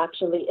Constitution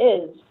actually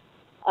is,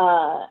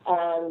 the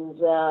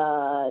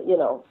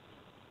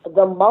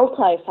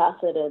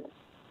multifaceted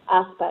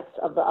aspects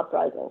of the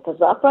uprising, because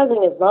the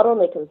uprising is not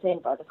only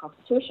contained by the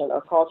Constitution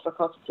or calls for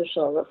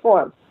constitutional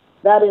reform.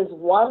 That is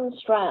one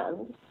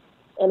strand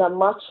in a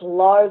much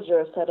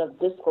larger set of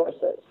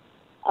discourses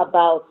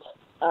about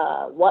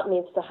what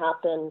needs to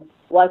happen,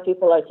 why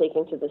people are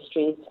taking to the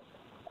streets,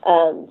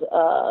 and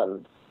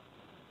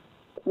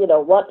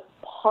what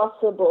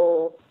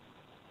possible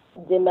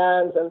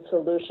demands and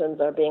solutions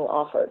are being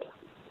offered.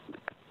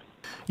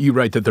 You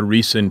write that the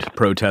recent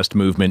protest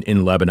movement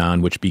in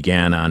Lebanon, which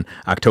began on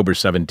October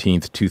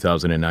 17th,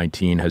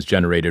 2019, has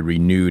generated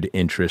renewed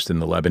interest in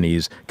the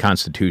Lebanese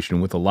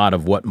constitution with a lot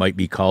of what might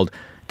be called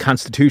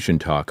constitution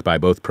talk by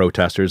both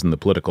protesters and the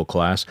political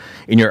class.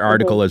 In your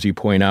article, as you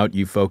point out,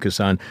 you focus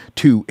on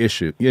two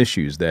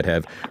issues that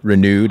have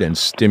renewed and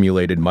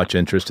stimulated much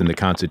interest in the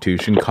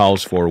Constitution.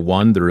 Calls for,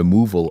 one, the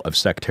removal of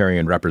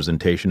sectarian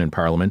representation in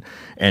Parliament,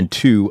 and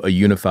two, a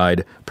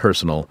unified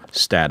personal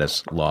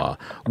status law.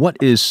 What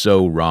is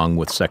so wrong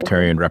with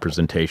sectarian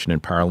representation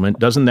in Parliament?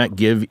 Doesn't that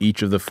give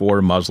each of the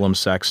four Muslim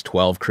sects,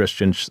 12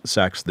 Christian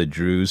sects, the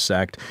Druze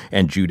sect,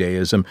 and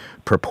Judaism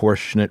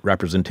proportionate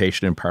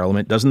representation in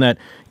Parliament? Doesn't that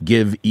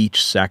give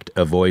each sect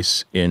a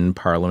voice in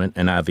Parliament?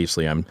 And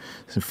obviously I'm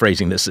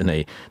phrasing this in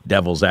a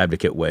devil's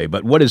advocate way,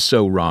 but what is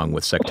so wrong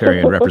with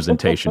sectarian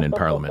representation in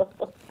Parliament?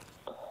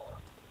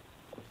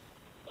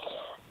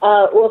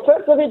 Well,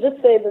 first, let me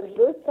just say the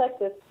Druze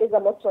sect is a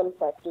Muslim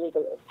sect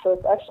legally. So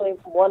it's actually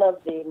one of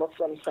the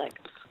Muslim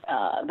sects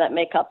that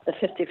make up the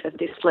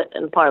 50-50 split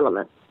in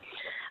Parliament.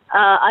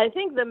 I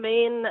think the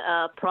main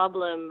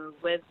problem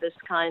with this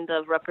kind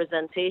of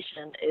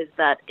representation is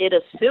that it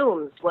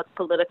assumes what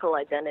political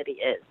identity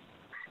is.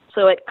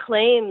 So it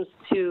claims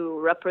to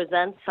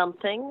represent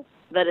something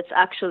that it's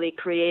actually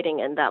creating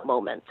in that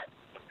moment.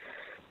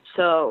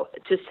 So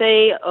to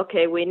say,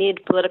 okay, we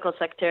need political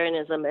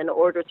sectarianism in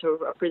order to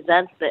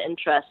represent the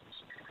interests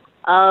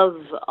of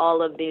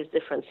all of these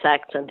different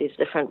sects and these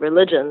different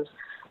religions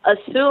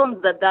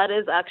assumes that that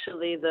is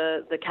actually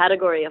the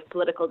category of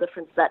political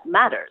difference that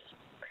matters.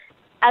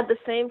 At the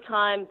same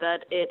time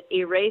that it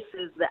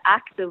erases the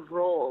active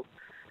role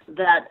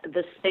that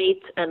the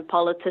state and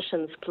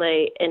politicians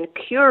play in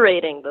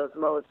curating those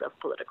modes of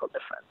political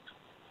difference.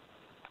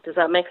 Does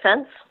that make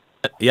sense?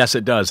 Yes,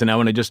 it does. And I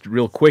want to just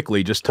real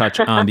quickly just touch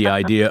on the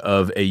idea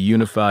of a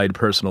unified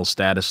personal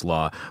status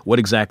law. What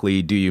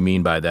exactly do you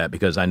mean by that?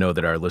 Because I know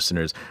that our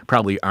listeners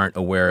probably aren't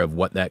aware of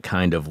what that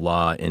kind of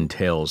law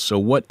entails. So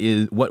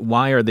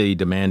why are they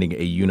demanding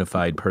a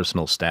unified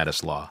personal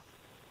status law?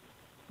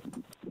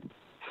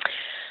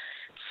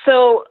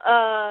 So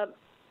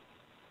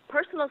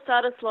personal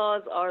status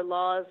laws are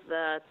laws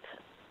that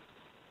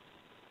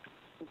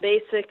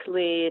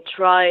basically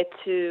try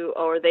to,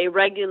 or they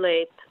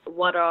regulate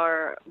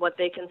what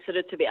they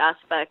consider to be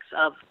aspects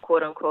of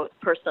quote unquote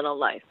personal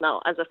life.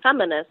 Now, as a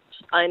feminist,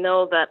 I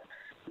know that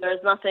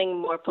there's nothing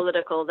more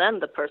political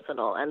than the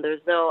personal, and this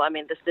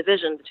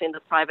division between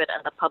the private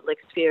and the public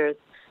spheres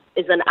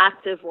is an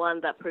active one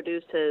that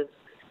produces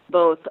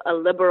both a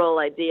liberal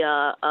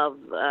idea of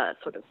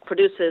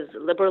produces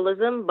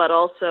liberalism, but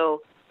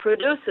also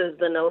produces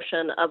the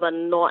notion of a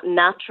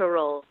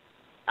natural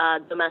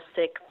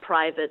domestic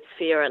private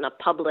sphere and a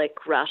public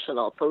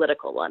rational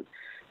political one.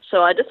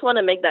 So I just want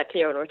to make that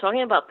clear. When we're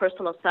talking about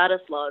personal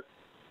status laws,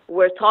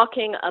 we're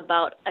talking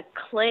about a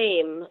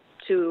claim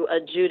to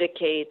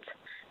adjudicate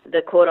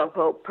the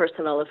quote-unquote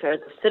personal affairs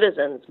of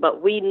citizens.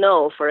 But we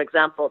know, for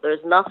example, there's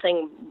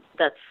nothing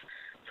that's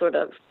sort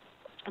of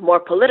more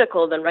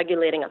political than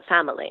regulating a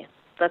family.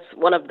 That's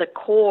one of the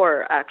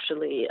core,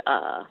 actually,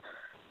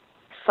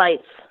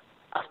 sites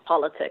of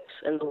politics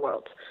in the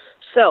world.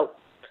 So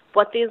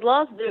what these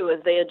laws do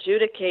is they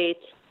adjudicate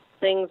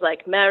things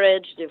like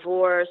marriage,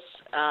 divorce,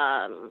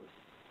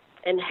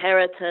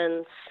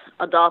 inheritance,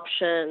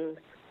 adoption,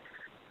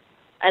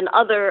 and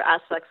other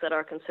aspects that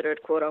are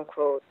considered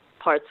quote-unquote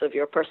parts of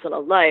your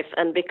personal life.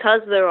 And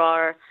because there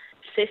are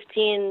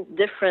 15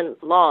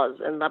 different laws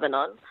in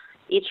Lebanon,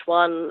 each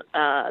one,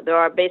 there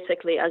are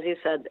basically, as you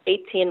said,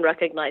 18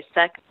 recognized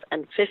sects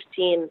and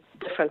 15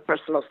 different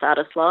personal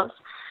status laws.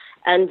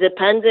 And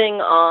depending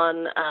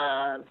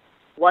on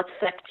what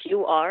sect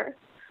you are,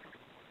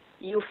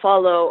 you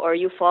follow or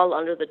you fall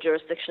under the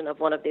jurisdiction of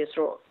one of these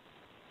rules.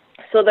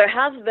 So there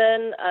has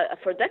been,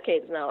 for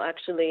decades now,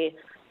 actually,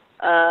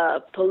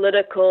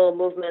 political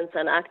movements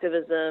and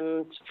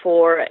activism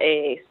for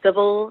a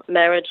civil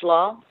marriage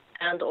law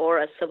and or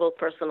a civil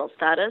personal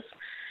status.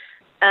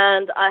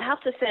 And I have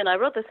to say, and I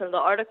wrote this in the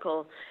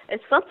article,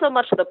 it's not so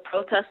much the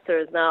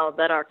protesters now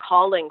that are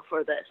calling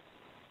for this.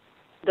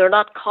 They're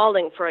not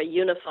calling for a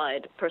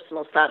unified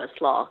personal status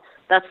law.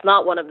 That's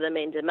not one of the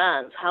main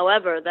demands.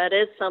 However, that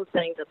is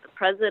something that the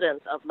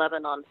president of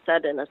Lebanon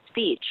said in a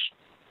speech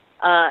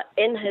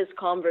in his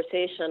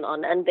conversation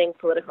on ending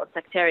political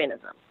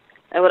sectarianism.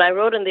 And what I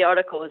wrote in the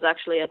article was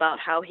actually about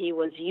how he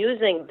was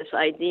using this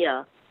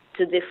idea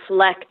to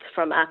deflect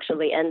from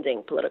actually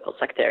ending political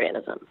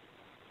sectarianism.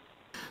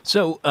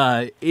 So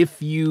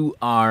if you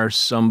are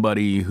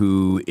somebody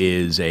who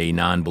is a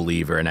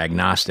non-believer, an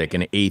agnostic,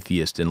 an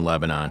atheist in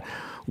Lebanon,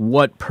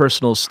 what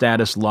personal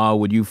status law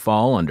would you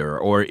fall under?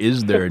 Or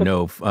is there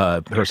no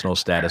personal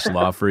status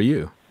law for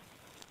you?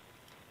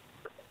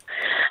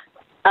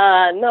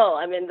 No,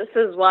 I mean, this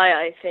is why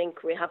I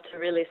think we have to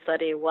really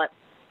study what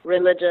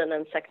religion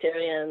and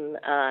sectarian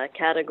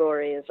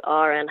categories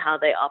are and how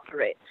they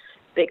operate.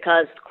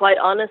 Because quite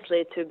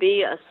honestly, to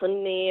be a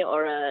Sunni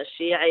or a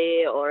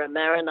Shi'i or a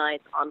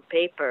Maronite on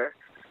paper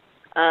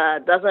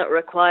doesn't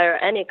require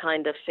any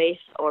kind of faith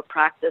or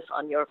practice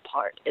on your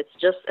part. It's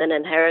just an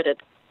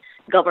inherited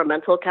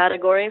governmental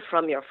category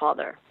from your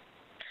father.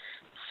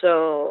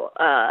 So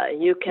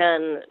you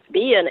can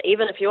be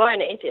even if you are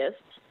an atheist,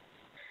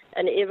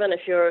 And even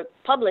if you're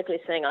publicly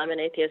saying, I'm an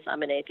atheist,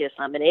 I'm an atheist,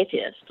 I'm an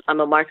atheist, I'm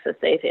a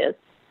Marxist atheist,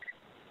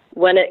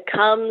 when it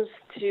comes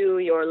to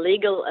your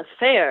legal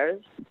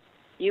affairs,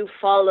 you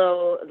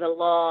follow the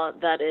law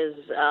that is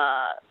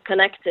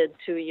connected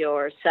to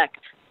your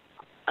sect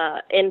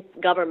in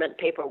government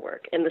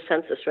paperwork, in the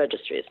census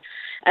registries.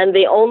 And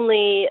the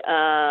only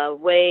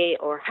way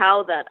or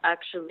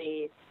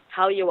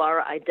how you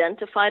are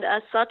identified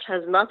as such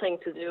has nothing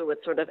to do with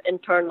sort of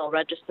internal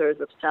registers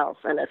of self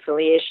and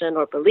affiliation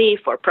or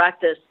belief or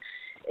practice.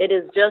 It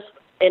is just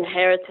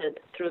inherited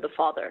through the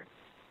father.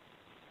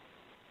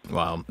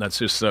 Wow, that's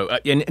just so.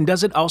 And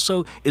does it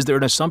also, is there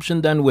an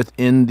assumption then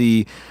within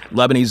the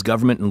Lebanese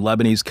government and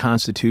Lebanese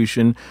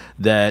constitution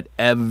that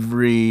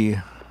every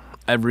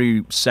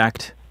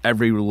sect,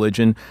 every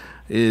religion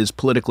is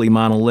politically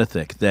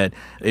monolithic, that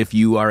if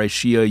you are a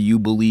Shia, you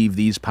believe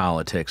these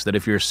politics, that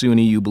if you're a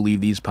Sunni, you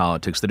believe these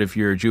politics, that if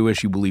you're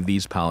Jewish, you believe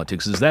these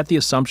politics? Is that the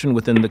assumption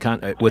within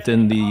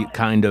the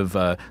kind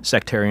of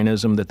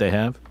sectarianism that they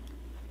have?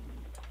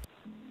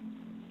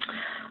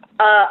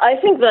 I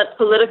think that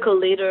political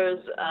leaders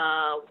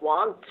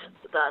want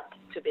that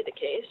to be the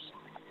case,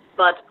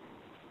 but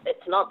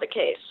it's not the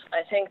case.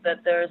 I think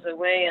that there's a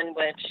way in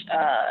which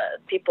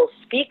people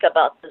speak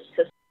about this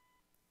system.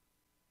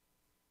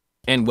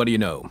 And what do you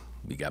know?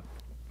 We got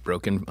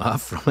broken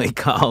off from a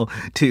call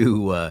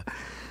to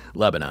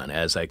Lebanon,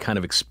 as I kind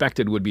of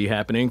expected would be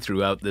happening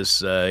throughout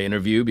this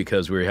interview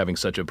because we were having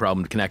such a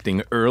problem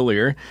connecting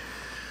earlier.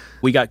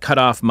 We got cut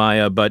off,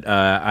 Maya, but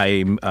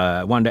I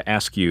wanted to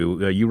ask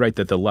you, you write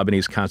that the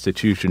Lebanese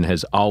constitution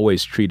has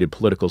always treated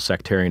political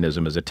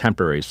sectarianism as a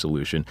temporary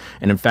solution,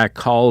 and in fact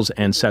calls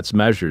and sets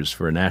measures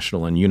for a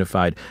national and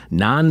unified,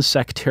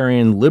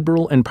 non-sectarian,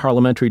 liberal and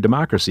parliamentary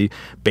democracy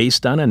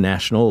based on a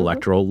national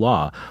electoral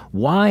law.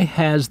 Why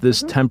has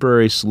this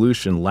temporary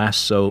solution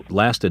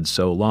lasted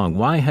so long?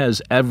 Why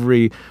has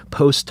every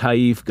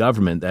post-Taif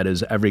government, that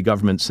is, every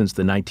government since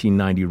the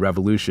 1990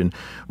 revolution,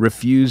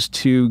 refused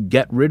to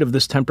get rid of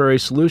this temporary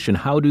solution?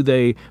 How do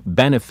they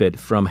benefit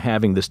from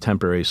having this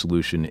temporary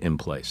solution in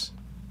place?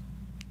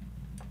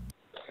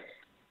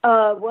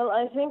 Well,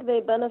 I think they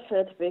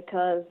benefit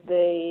because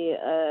they,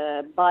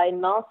 by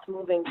not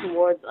moving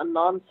towards a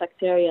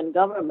non-sectarian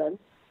government,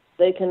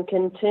 they can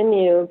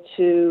continue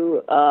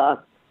to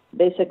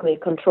basically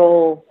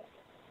control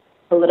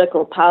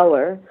political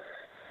power.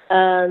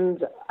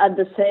 And at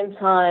the same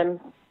time,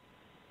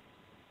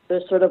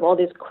 there's sort of all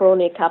these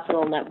crony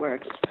capital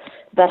networks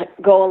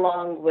that go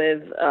along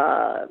with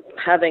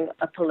having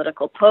a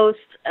political post.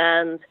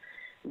 And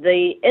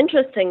the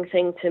interesting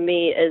thing to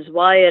me is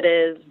why it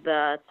is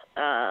that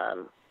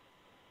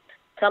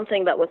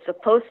something that was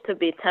supposed to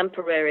be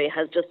temporary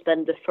has just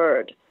been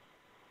deferred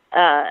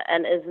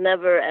and is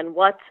never, and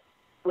what,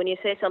 when you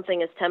say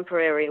something is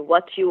temporary,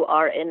 what you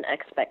are in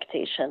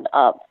expectation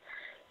of.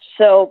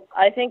 So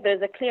I think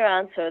there's a clear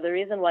answer. The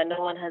reason why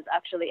no one has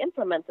actually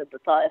implemented the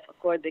Taif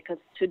Accord, because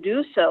to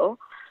do so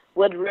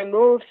would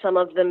remove some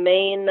of the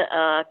main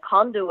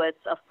conduits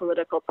of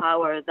political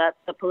power that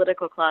the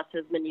political class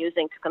has been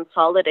using to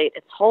consolidate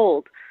its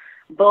hold,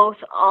 both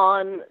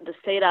on the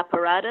state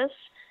apparatus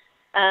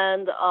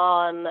and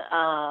on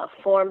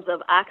forms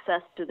of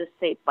access to the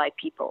state by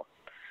people.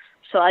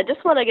 So I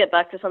just want to get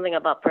back to something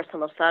about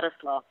personal status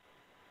law.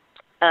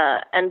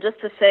 And just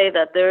to say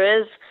that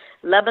there is,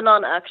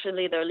 Lebanon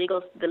actually, the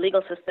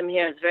legal system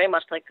here is very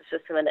much like the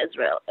system in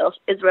Israel.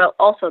 Israel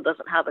also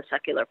doesn't have a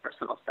secular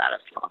personal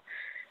status law.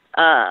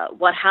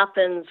 What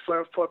happens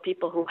for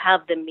people who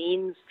have the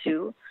means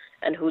to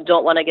and who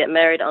don't want to get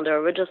married under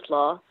a religious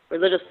law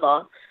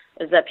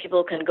is that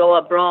people can go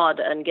abroad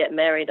and get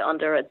married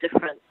under a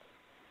different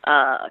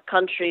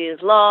country's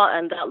law,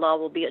 and that law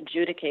will be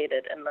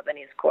adjudicated in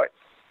Lebanese courts.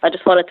 I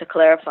just wanted to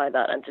clarify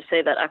that and to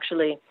say that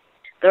actually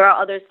there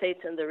are other states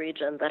in the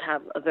region that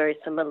have a very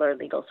similar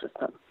legal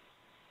system.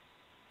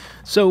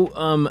 So,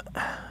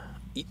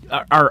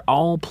 are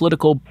all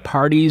political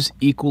parties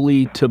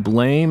equally to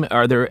blame?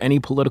 Are there any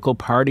political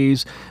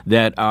parties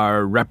that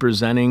are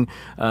representing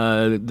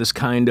this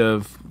kind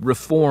of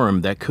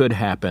reform that could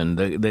happen,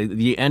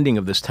 the ending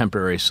of this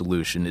temporary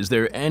solution? Is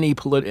there any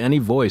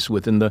voice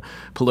within the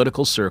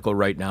political circle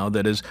right now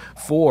that is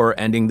for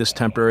ending this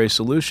temporary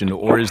solution,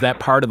 or is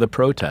that part of the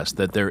protest,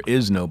 that there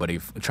is nobody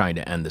trying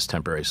to end this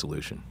temporary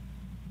solution?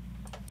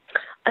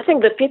 I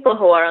think the people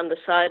who are on the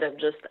side of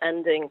just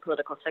ending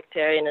political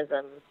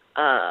sectarianism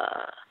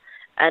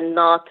and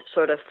not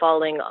sort of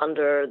falling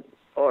under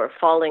or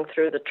falling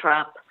through the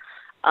trap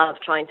of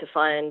trying to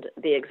find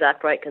the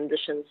exact right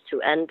conditions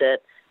to end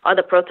it are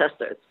the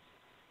protesters.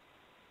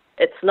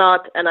 It's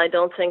not, and I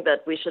don't think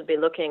that we should be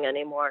looking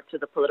anymore to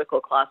the political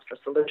class for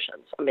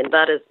solutions. I mean,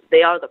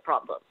 they are the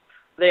problem.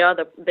 They are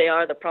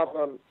the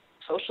problem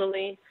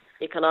socially,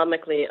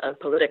 economically, and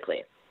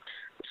politically.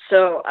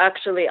 So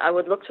actually, I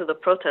would look to the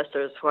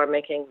protesters who are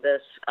making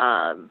this,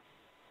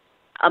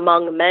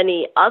 among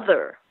many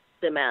other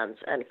demands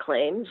and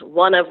claims,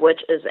 one of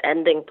which is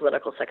ending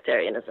political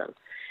sectarianism.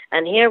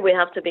 And here we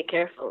have to be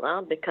careful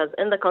now, because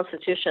in the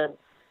Constitution,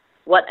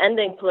 what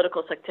ending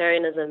political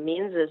sectarianism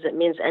means is it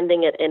means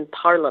ending it in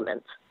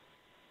parliament.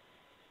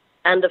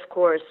 And of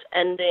course,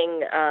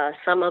 ending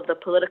some of the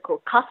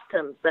political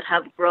customs that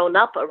have grown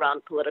up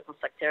around political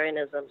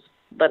sectarianism,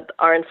 but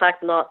are in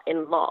fact not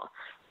in law.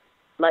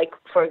 Like,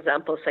 for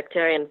example,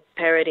 sectarian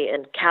parity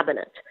in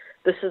cabinet.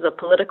 This is a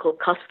political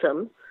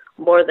custom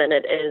more than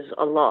it is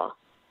a law.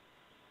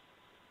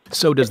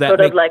 So does it's that sort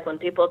make... of like when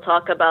people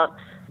talk about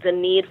the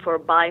need for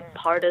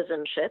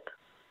bipartisanship,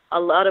 a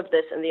lot of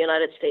this in the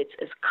United States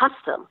is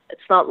custom.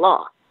 It's not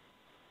law.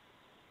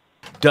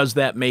 Does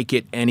that make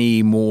it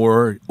any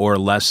more or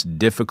less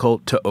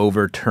difficult to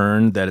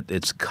overturn that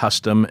it's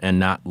custom and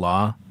not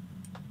law?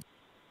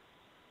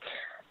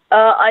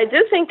 I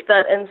do think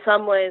that in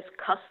some ways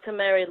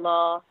customary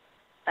law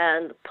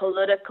and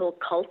political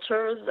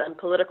cultures and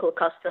political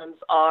customs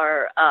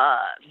are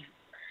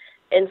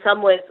in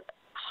some ways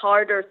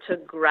harder to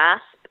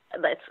grasp.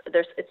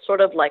 It's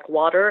sort of like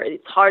water.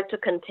 It's hard to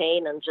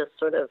contain and just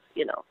sort of,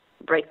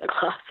 break the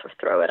glass or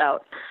throw it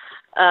out.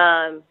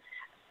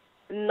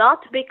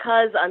 Not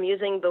because I'm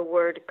using the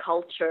word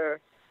culture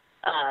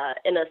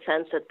in a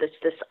sense that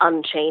this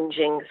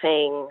unchanging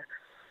thing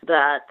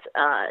that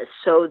is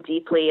so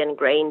deeply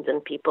ingrained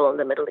in people in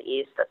the Middle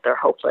East that they're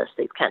hopeless,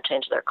 they can't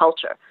change their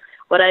culture.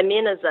 What I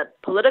mean is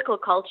that political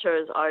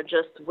cultures are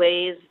just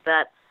ways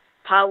that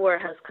power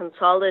has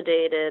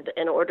consolidated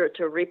in order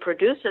to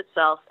reproduce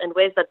itself in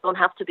ways that don't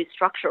have to be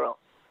structural.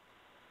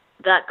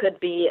 That could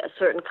be a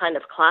certain kind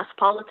of class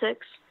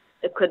politics.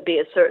 It could be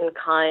a certain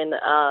kind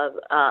of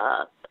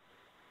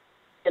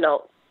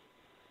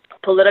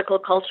political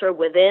culture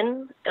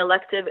within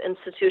elective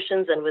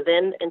institutions and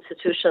within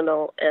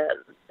institutional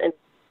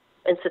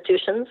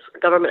institutions,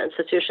 government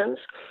institutions.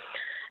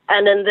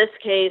 And in this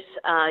case,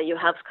 you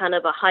have kind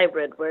of a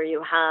hybrid where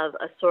you have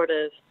a sort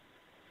of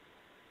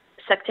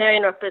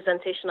sectarian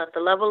representation at the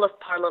level of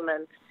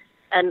parliament,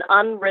 an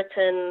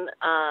unwritten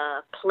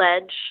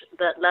pledge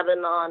that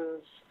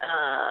Lebanon's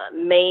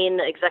main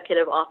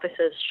executive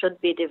offices should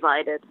be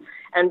divided.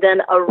 And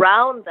then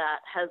around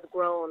that has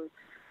grown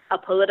a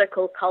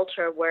political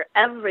culture where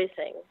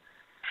everything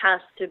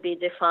has to be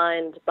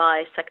defined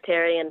by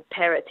sectarian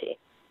parity.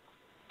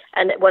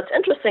 And what's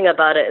interesting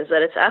about it is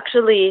that it's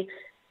actually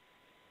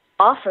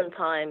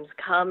oftentimes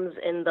comes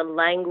in the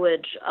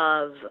language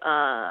of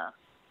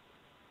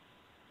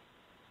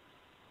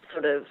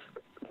sort of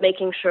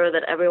making sure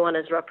that everyone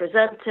is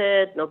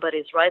represented,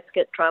 nobody's rights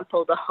get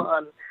trampled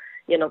on,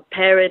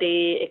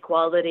 parity,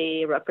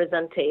 equality,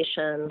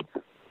 representation.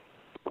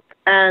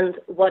 And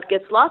what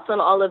gets lost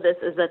on all of this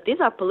is that these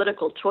are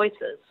political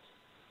choices.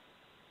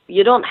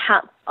 You don't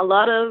have a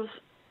lot of,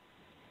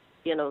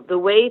 the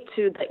way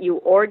that you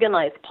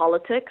organize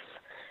politics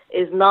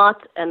is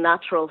not a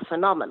natural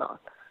phenomenon.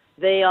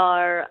 They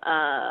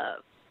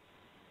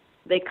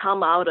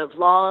come out of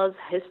laws,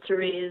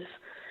 histories,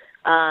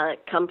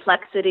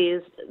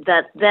 complexities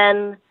that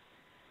then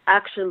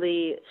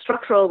actually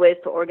structural ways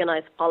to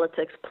organize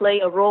politics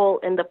play a role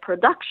in the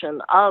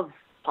production of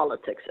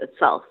politics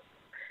itself.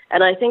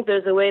 And I think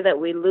there's a way that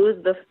we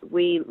lose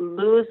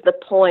the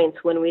point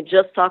when we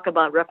just talk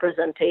about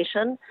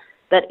representation,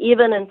 that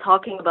even in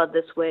talking about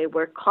this way,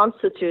 we're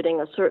constituting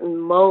a certain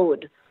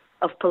mode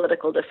of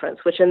political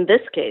difference, which in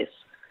this case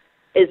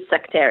is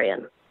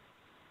sectarian.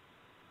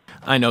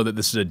 I know that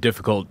this is a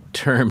difficult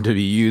term to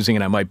be using,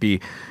 and I might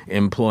be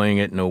employing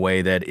it in a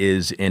way that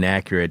is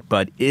inaccurate,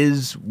 but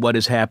is what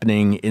is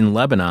happening in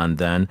Lebanon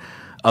then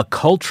a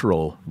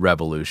cultural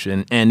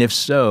revolution? And if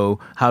so,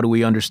 how do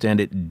we understand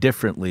it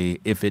differently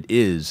if it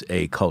is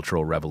a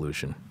cultural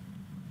revolution?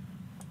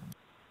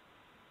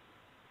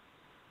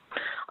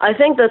 I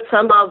think that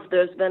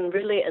there's been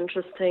really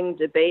interesting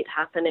debate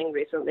happening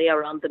recently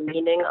around the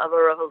meaning of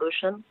a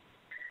revolution.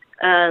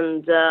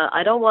 And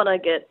I don't want to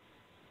get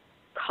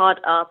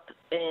caught up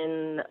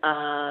in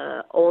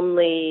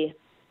only,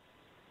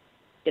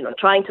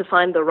 trying to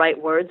find the right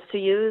words to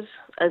use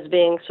as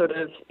being sort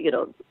of,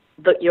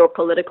 your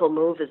political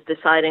move is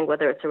deciding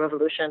whether it's a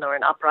revolution or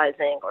an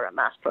uprising or a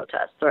mass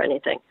protest or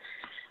anything.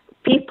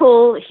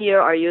 People here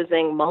are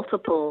using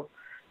multiple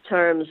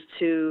terms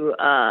to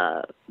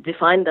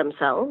define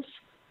themselves,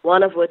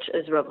 one of which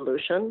is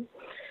revolution.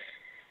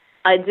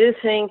 I do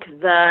think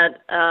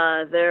that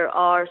there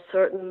are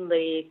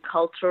certainly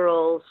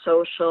cultural,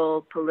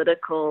 social,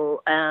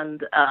 political,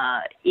 and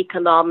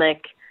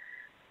economic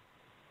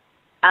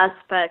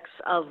aspects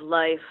of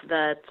life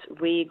that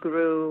we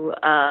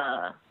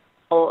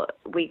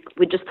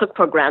we just took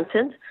for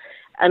granted.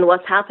 And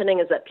what's happening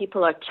is that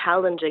people are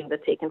challenging the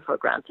taken for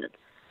granted.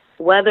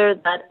 Whether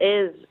that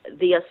is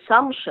the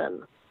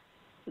assumption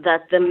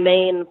that the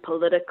main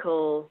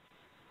political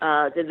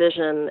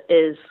division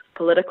is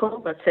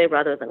political, let's say,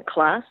 rather than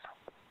class,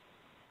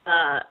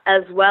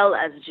 as well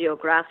as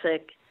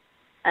geographic,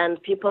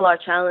 and people are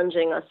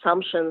challenging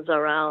assumptions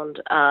around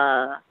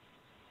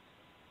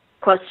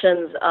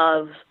questions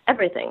of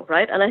everything,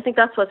 right? And I think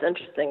that's what's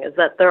interesting, is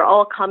that they're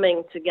all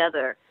coming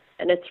together,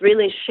 and it's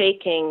really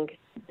shaking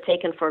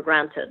taken for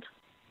granted.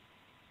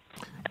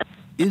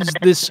 Is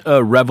this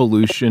a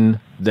revolution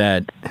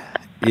that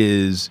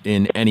is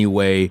in any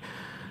way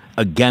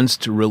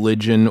against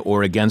religion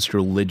or against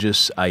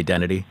religious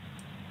identity?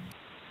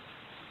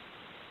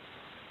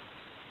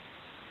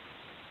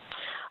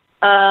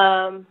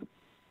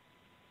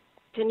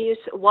 Can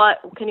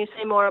you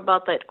say more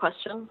about that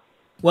question?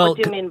 Well,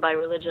 what do you mean by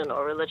religion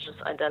or religious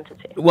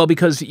identity? Well,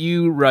 because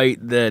you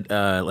write that,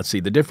 let's see,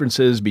 the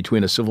differences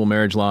between a civil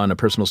marriage law and a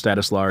personal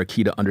status law are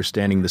key to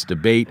understanding this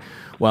debate.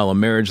 While a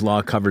marriage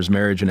law covers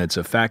marriage and its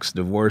effects,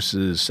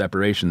 divorces,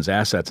 separations,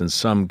 assets, in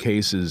some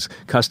cases,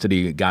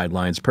 custody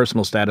guidelines,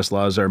 personal status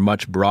laws are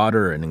much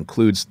broader and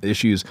includes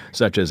issues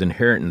such as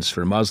inheritance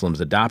for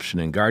Muslims, adoption,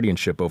 and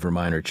guardianship over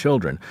minor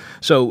children.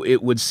 So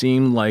it would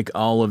seem like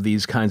all of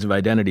these kinds of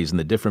identities and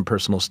the different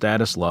personal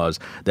status laws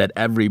that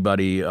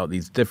everybody,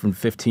 these different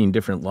 15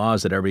 different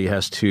laws that everybody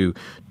has to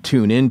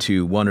tune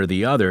into, one or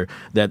the other,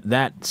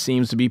 that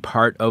seems to be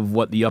part of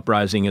what the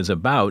uprising is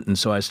about. And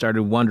so I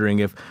started wondering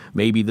if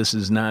maybe this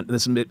is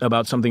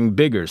about something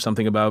bigger,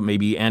 something about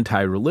maybe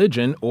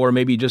anti-religion, or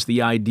maybe just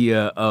the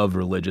idea of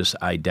religious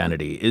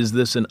identity. Is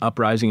this an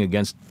uprising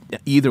against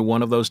either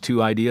one of those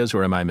two ideas,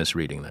 or am I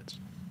misreading this?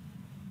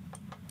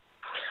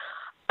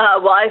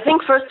 Well, I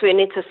think first we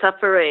need to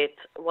separate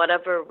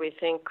whatever we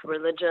think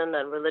religion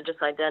and religious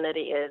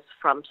identity is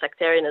from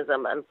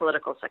sectarianism and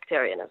political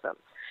sectarianism.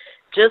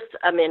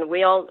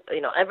 We all,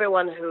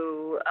 everyone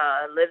who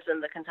lives in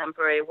the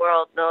contemporary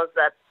world knows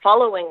that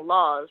following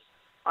laws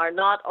are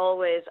not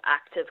always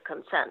active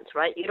consent,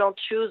 right? You don't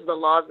choose the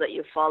laws that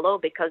you follow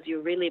because you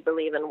really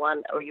believe in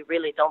one or you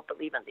really don't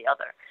believe in the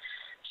other.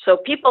 So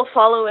people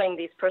following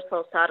these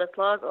personal status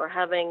laws or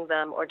having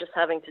them or just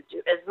having to do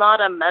is not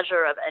a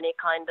measure of any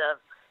kind of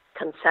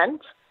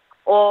consent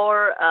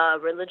or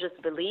religious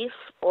belief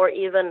or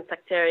even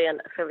sectarian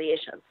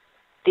affiliation.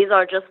 These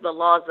are just the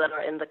laws that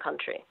are in the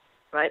country,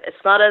 right? It's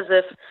not as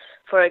if,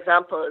 for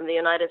example, in the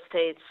United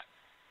States,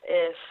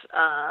 if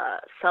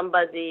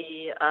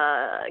somebody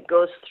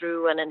goes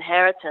through an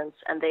inheritance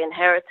and they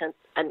inherit it,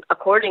 and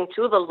according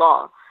to the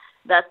law,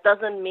 that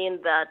doesn't mean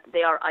that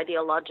they are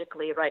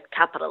ideologically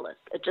capitalist.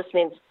 It just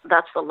means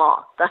that's the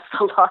law. That's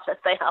the law that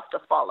they have to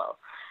follow.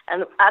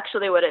 And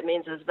actually what it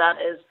means is that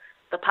is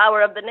the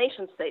power of the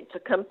nation state to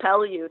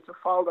compel you to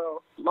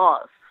follow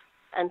laws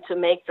and to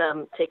make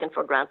them taken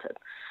for granted.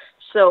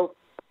 So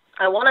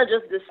I want to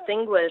just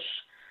distinguish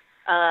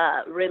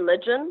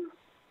religion,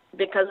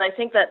 because I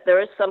think that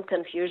there is some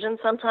confusion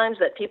sometimes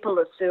that people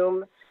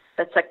assume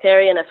that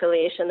sectarian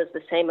affiliation is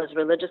the same as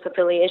religious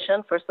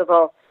affiliation. First of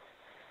all,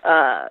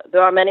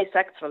 there are many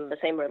sects from the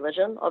same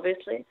religion,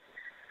 obviously.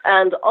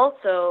 And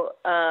also,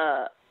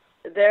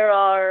 there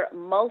are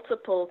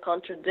multiple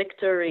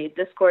contradictory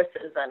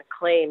discourses and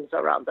claims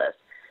around this.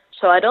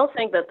 So I don't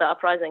think that the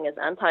uprising is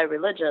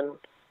anti-religion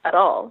at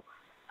all.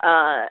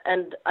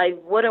 And I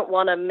wouldn't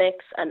want to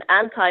mix an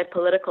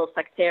anti-political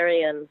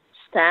sectarian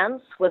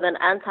stance with an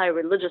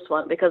anti-religious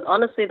one, because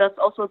honestly, that's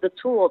also the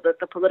tool that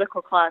the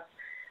political class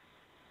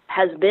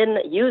has been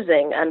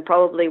using and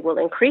probably will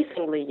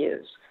increasingly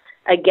use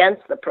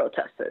against the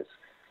protesters,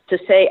 to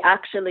say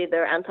actually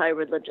they're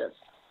anti-religious.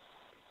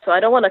 So I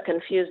don't want to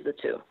confuse the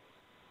two.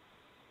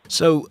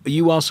 So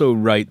you also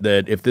write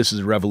that if this is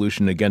a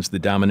revolution against the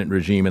dominant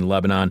regime in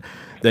Lebanon,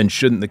 then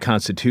shouldn't the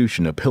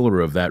Constitution, a pillar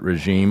of that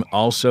regime,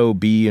 also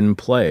be in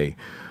play?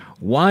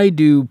 Why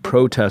do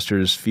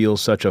protesters feel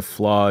such a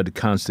flawed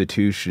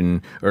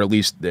constitution, or at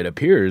least it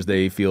appears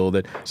they feel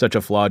that such a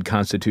flawed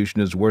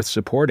constitution is worth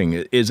supporting?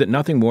 Is it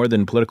nothing more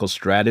than political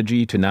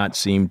strategy to not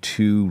seem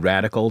too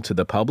radical to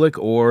the public,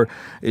 or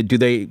do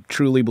they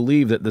truly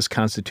believe that this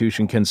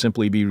constitution can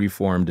simply be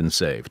reformed and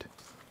saved?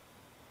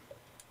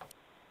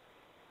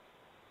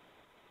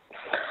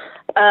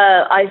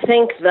 I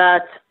think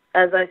that,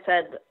 as I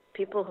said,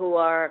 people who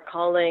are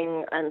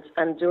calling and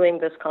doing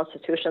this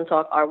constitution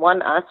talk are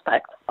one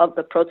aspect of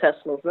the protest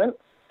movement,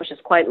 which is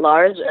quite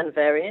large and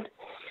varied.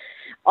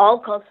 All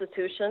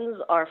constitutions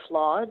are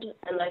flawed,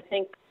 and I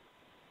think,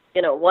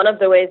 one of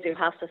the ways you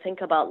have to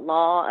think about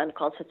law and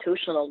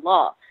constitutional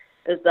law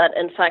is that,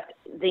 in fact,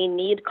 they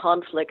need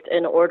conflict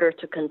in order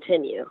to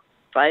continue,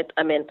 right?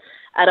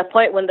 At a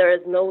point when there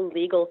is no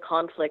legal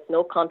conflict,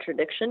 no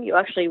contradiction, you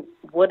actually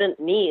wouldn't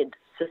need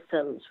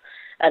systems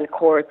and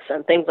courts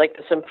and things like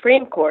the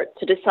Supreme Court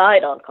to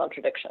decide on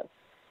contradiction.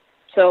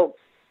 So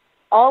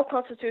all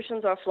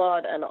constitutions are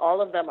flawed and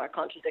all of them are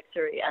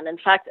contradictory. And in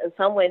fact, in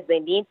some ways, they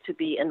need to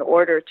be in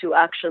order to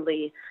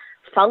actually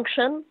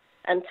function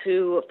and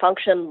to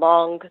function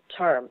long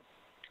term.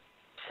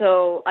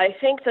 So I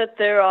think that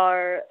there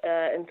are,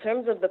 in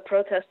terms of the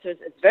protesters,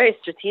 it's very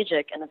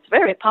strategic and it's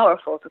very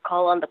powerful to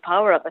call on the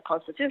power of the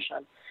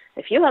Constitution.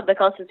 If you have the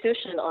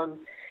Constitution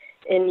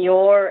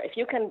if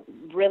you can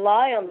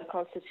rely on the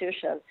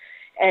Constitution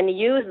and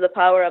use the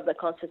power of the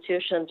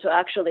Constitution to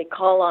actually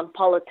call on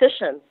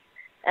politicians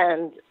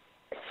and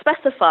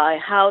specify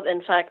how,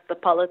 in fact, the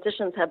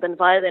politicians have been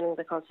violating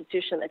the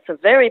Constitution, it's a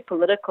very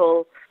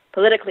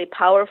politically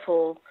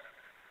powerful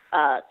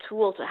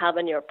tool to have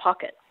in your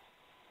pocket.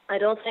 I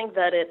don't think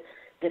that it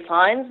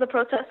defines the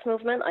protest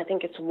movement. I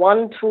think it's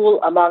one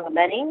tool among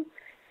many.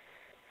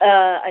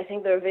 I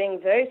think they're being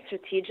very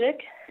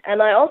strategic.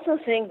 And I also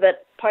think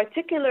that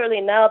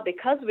particularly now,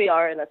 because we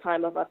are in a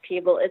time of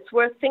upheaval, it's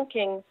worth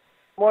thinking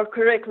more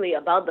critically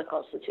about the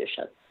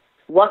Constitution.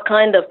 What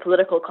kind of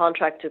political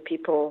contract do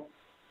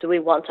we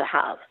want to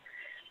have?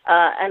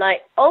 And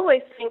I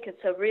always think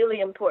it's a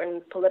really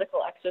important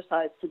political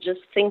exercise to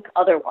just think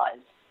otherwise.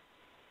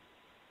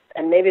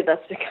 And maybe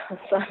that's because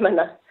I'm in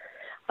a,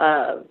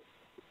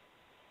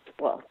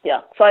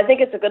 So I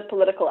think it's a good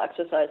political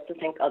exercise to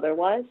think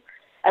otherwise.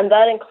 And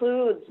that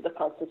includes the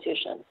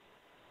Constitution.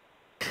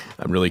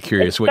 I'm really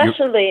curious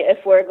especially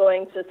if we're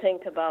going to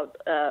think about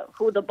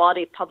who the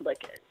body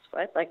public is,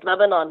 right? Like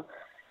Lebanon,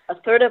 a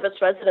third of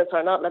its residents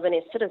are not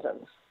Lebanese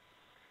citizens.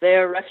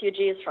 They're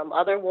refugees from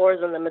other wars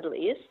in the Middle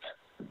East.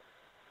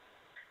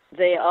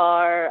 They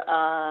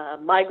are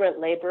migrant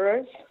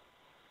laborers,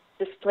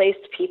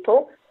 displaced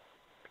people.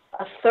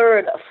 A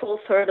full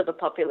third of the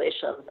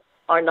population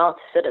are not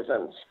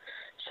citizens.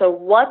 So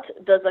what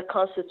does a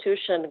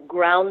constitution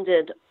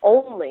grounded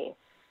only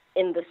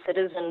in the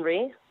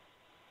citizenry,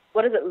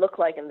 what does it look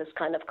like in this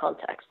kind of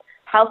context?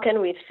 How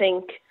can we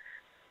think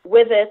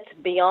with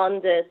it,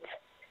 beyond it,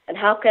 and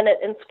how can it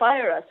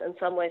inspire us in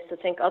some ways to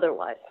think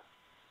otherwise?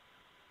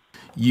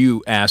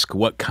 You ask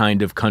what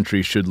kind of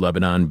country should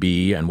Lebanon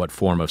be and what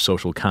form of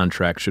social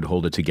contract should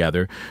hold it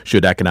together?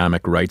 Should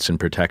economic rights and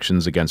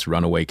protections against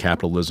runaway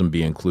capitalism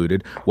be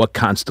included? What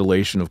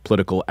constellation of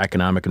political,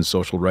 economic, and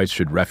social rights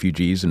should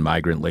refugees and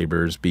migrant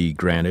laborers be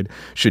granted?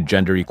 Should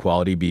gender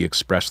equality be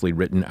expressly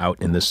written out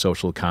in this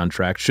social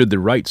contract? Should the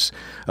rights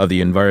of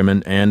the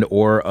environment and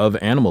or of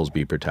animals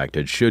be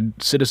protected?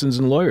 Should citizens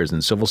and lawyers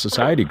and civil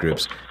society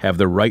groups have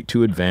the right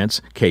to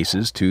advance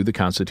cases to the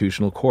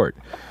Constitutional Court?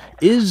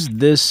 Is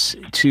this,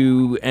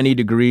 to any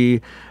degree,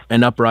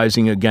 an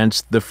uprising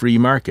against the free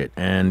market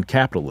and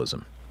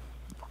capitalism?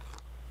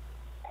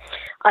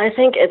 I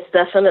think it's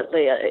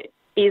definitely,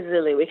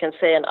 easily, we can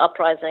say, an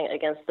uprising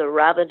against the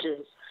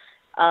ravages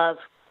of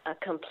a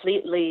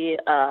completely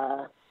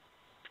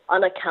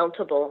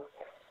unaccountable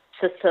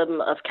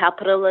system of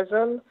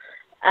capitalism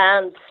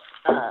and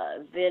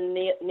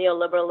the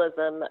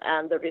neoliberalism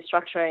and the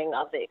restructuring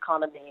of the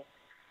economy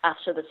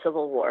after the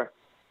Civil War.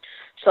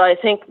 So I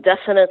think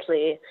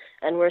definitely,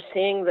 and we're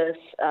seeing this,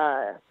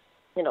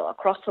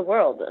 across the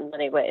world in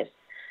many ways,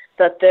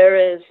 that there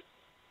is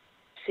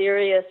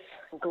serious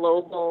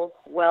global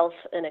wealth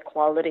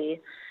inequality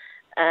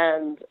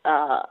and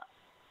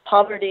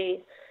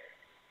poverty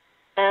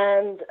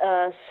and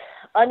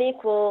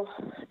unequal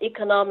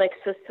economic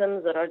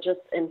systems that are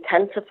just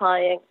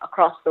intensifying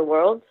across the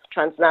world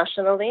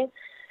transnationally.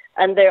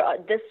 And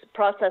this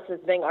process is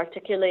being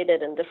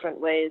articulated in different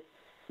ways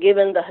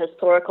given the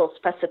historical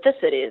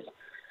specificities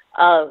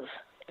of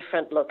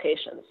different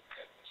locations.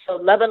 So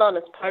Lebanon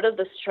is part of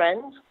this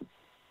trend,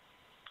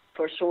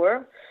 for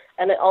sure,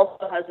 and it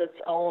also has its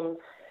own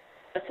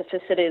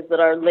specificities that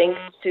are linked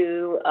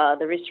to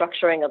the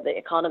restructuring of the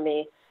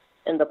economy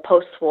in the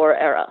post-war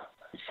era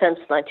since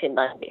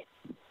 1990.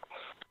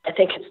 I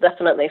think it's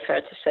definitely fair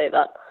to say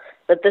that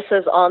this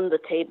is on the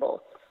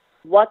table.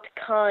 What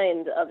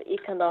kind of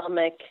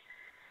economic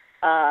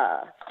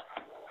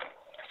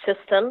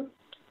system,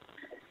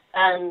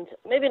 and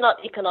maybe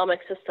not economic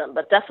system,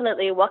 but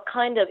definitely what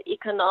kind of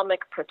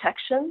economic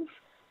protections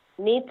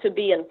need to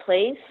be in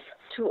place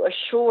to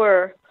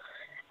assure,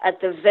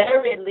 at the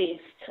very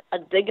least, a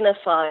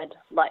dignified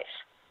life.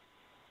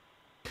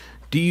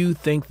 Do you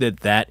think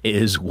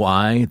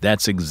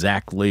that's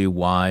exactly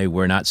why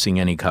we're not seeing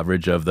any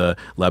coverage of the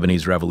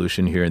Lebanese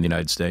revolution here in the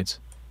United States?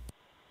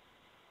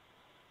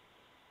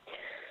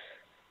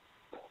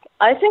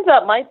 I think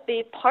that might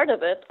be part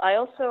of it. I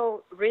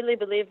also really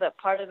believe that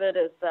part of it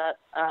is that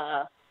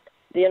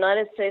the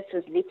United States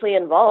is deeply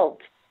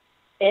involved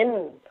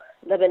in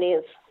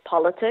Lebanese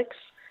politics,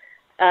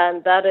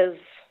 and that is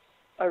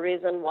a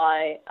reason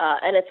why,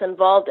 and it's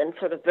involved in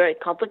sort of very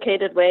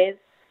complicated ways.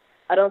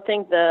 I don't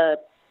think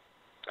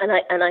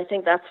and I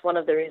think that's one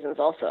of the reasons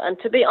also. And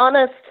to be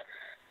honest,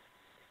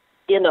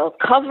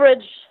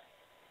 coverage,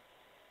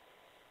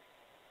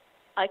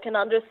 I can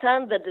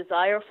understand the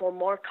desire for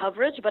more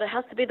coverage, but it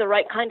has to be the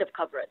right kind of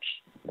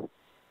coverage.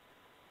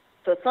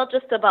 So it's not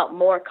just about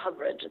more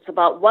coverage. It's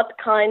about what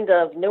kind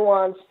of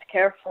nuanced,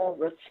 careful,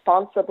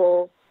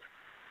 responsible,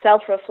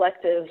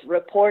 self-reflective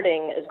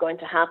reporting is going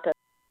to happen.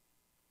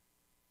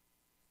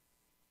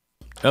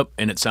 Oh,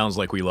 and it sounds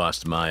like we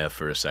lost Maya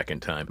for a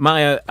second time.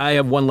 Maya, I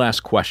have one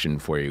last question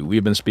for you.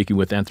 We've been speaking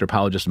with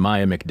anthropologist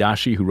Maya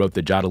Mikdashi, who wrote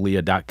the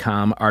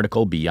Jadaliyya.com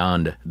article,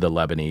 Beyond the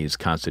Lebanese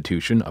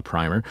Constitution, a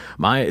primer.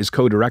 Maya is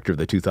co-director of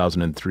the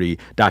 2003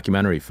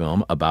 documentary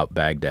film about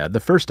Baghdad, the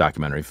first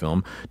documentary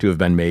film to have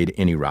been made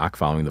in Iraq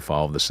following the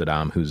fall of the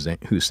Saddam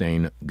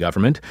Hussein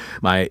government.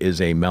 Maya is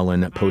a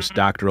Mellon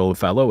postdoctoral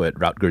fellow at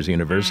Rutgers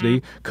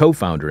University,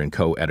 co-founder and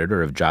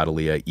co-editor of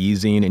Jadaliyya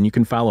e-zine, and you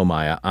can follow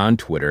Maya on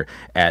Twitter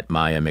at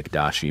Maya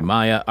Mikdashi.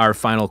 Maya, our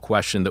final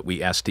question that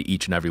we ask to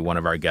each and every one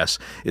of our guests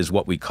is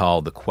what we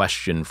call the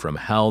question from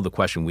hell, the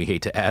question we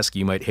hate to ask,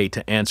 you might hate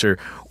to answer,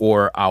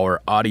 or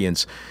our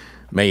audience.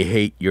 may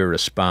hate your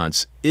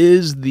response.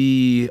 Is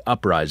the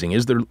uprising,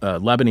 is the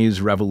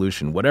Lebanese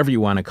revolution, whatever you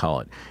want to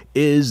call it,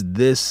 is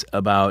this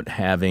about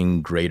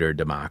having greater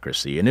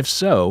democracy? And if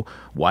so,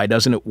 why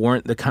doesn't it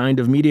warrant the kind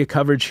of media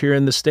coverage here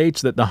in the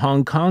States that the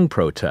Hong Kong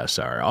protests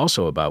are,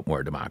 also about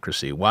more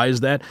democracy? Why is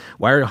that?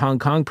 Why are Hong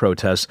Kong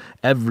protests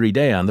every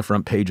day on the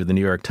front page of the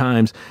New York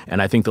Times?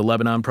 And I think the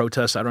Lebanon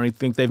protests, I don't even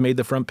think they've made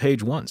the front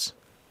page once.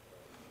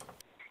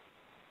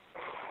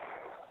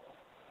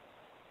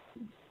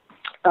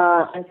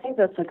 I think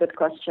that's a good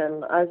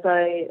question. I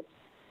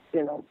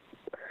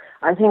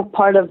think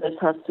part of this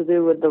has to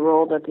do with the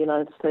role that the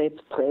United States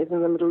plays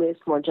in the Middle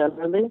East more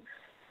generally.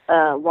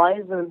 Why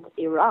isn't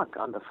Iraq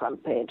on the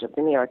front page of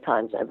the New York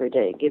Times every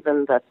day,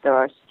 given that there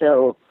are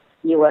still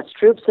U.S.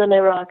 troops in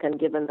Iraq and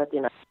given that the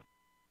United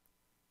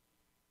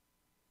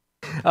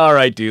All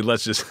right, dude,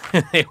 let's just,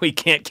 we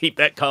can't keep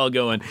that call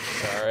going.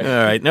 Sorry.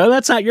 All right. No,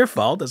 that's not your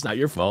fault. That's not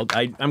your fault.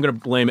 I'm going to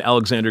blame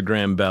Alexander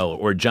Graham Bell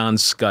or John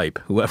Skype,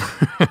 whoever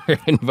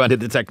invented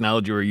the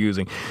technology we're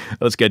using.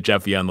 Let's get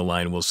Jeffy on the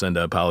line. We'll send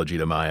an apology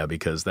to Maya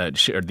because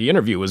the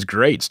interview was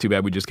great. It's too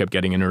bad we just kept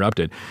getting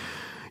interrupted.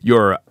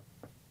 You're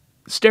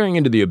staring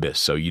into the abyss,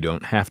 so you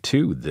don't have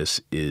to. This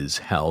is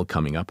Hell.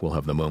 Coming up, we'll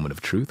have The Moment of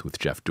Truth with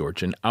Jeff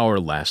Dorchin, our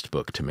last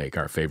book to make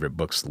our favorite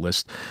books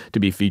list to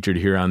be featured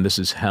here on This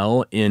is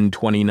Hell in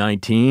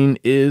 2019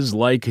 is,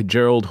 like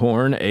Gerald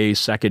Horne, a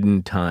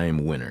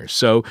second-time winner.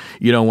 So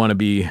you don't want to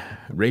be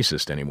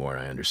racist anymore,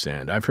 I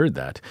understand. I've heard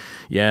that.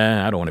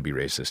 Yeah, I don't want to be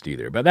racist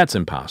either, but that's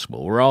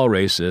impossible. We're all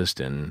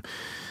racist, and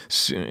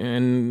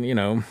you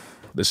know,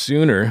 the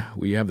sooner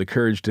we have the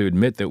courage to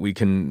admit that we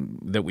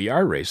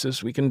are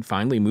racist, we can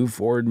finally move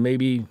forward,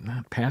 maybe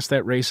not past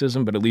that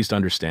racism, but at least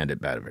understand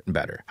it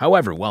better.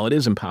 However, while it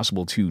is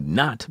impossible to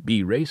not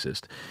be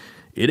racist,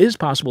 it is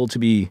possible to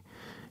be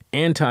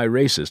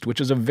anti-racist, which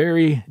is a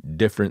very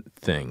different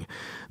thing.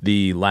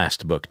 The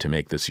last book to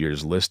make this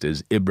year's list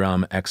is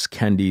Ibram X.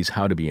 Kendi's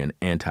How to Be an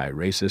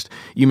Anti-Racist.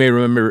 You may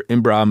remember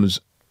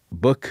Ibram's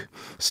book,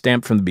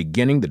 stamped from the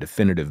beginning, the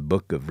definitive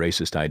book of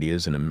racist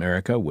ideas in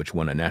America, which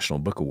won a National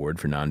Book Award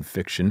for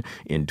nonfiction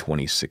in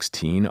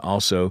 2016.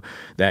 Also,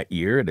 that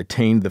year, it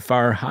attained the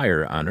far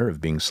higher honor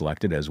of being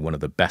selected as one of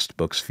the best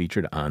books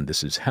featured on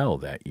This Is Hell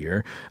that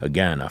year.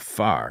 Again, a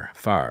far,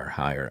 far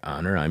higher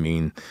honor. I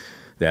mean,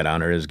 that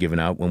honor is given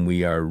out when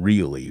we are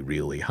really,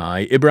 really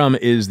high. Ibram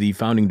is the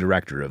founding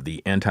director of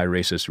the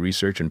Anti-Racist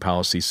Research and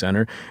Policy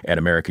Center at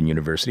American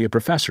University, a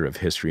professor of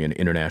history and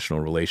international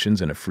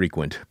relations, and a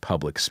frequent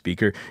public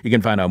speaker. You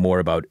can find out more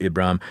about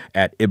Ibram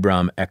at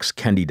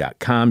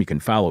IbramXKendi.com. You can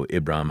follow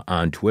Ibram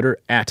on Twitter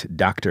at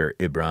Dr.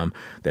 Ibram.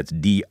 That's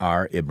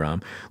Dr.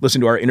 Ibram.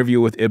 Listen to our interview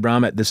with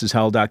Ibram at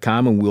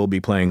thisishell.com, and we'll be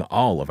playing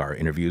all of our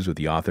interviews with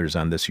the authors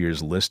on this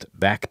year's list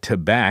back to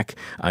back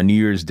on New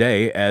Year's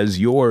Day as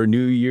your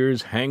New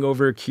Year's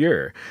hangover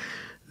cure.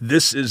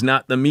 This is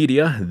not the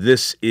media.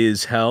 This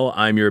is Hell.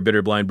 I'm your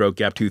bitter, blind, broke,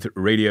 gap-toothed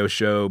radio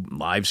show,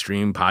 live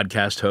stream,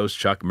 podcast host,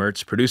 Chuck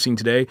Mertz. Producing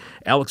today,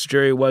 Alex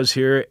Jerry was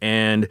here.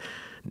 And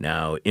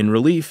now, in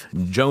relief,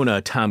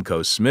 Jonah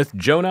Tomko Smith.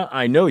 Jonah,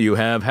 I know you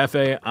have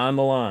Hefe on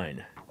the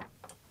line.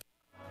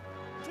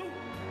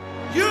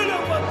 You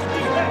know what to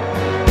do now.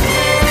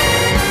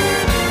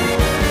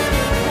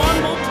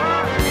 One more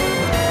time.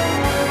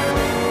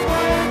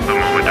 The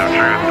moment of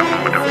truth, the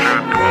moment of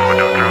truth, the moment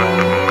of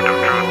truth,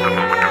 the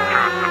moment of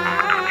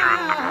truth,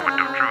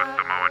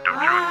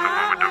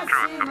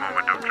 the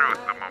moment of truth, the moment of truth, the moment of truth, the moment of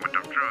truth, the moment of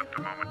truth,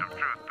 the moment of truth, the moment of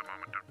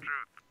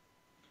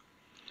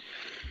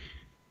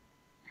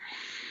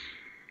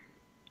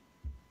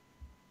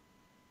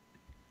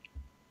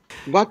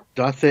truth. What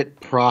doth it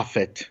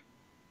profit?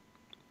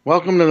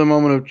 Welcome to the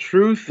moment of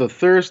truth, the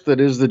thirst that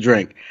is the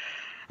drink.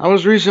 I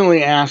was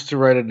recently asked to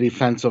write a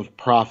defense of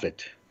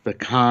profit, the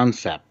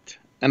concept,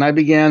 and I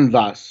began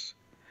thus.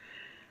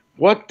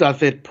 What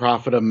doth it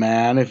profit a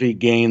man if he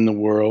gain the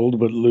world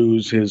but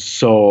lose his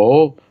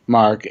soul?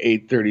 Mark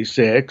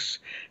 8:36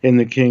 in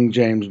the King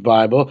James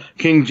Bible.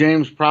 King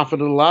James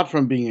profited a lot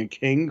from being a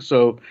king,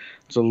 so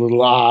it's a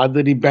little odd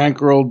that he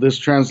bankrolled this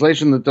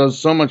translation that does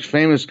so much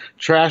famous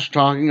trash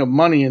talking of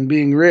money and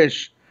being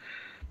rich.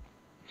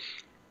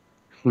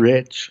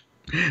 Rich.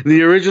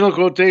 The original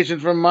quotation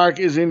from Mark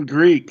is in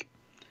Greek.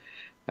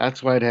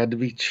 That's why it had to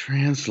be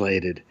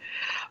translated.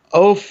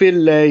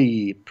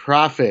 Ophilei,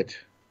 profit,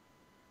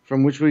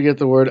 from which we get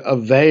the word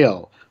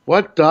avail.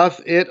 What doth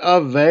it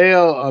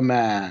avail a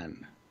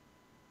man?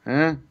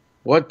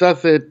 What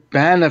doth it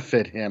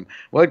benefit him?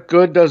 What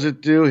good does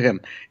it do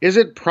him? Is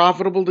it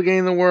profitable to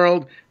gain the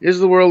world? Is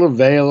the world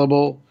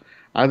available?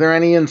 Are there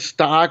any in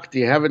stock? Do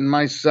you have it in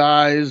my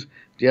size?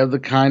 Do you have the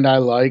kind I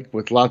like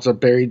with lots of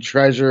buried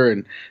treasure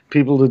and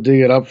people to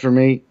dig it up for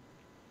me?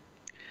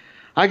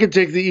 I could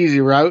take the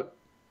easy route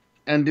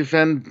and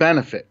defend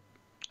benefit.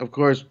 Of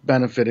course,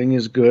 benefiting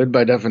is good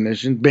by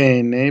definition.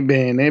 Bene,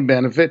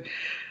 benefit.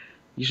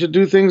 You should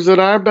do things that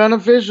are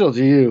beneficial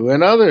to you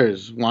and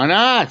others. Why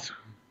not?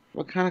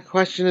 What kind of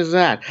question is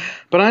that?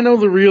 But I know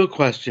the real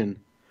question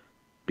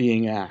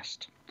being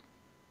asked.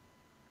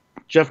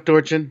 Jeff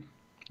Dorchin,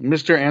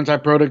 Mr.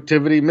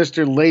 Anti-productivity,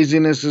 Mr.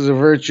 Laziness is a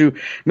virtue,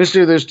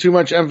 Mr. There's too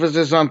much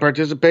emphasis on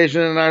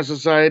participation in our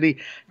society.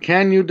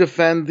 Can you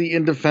defend the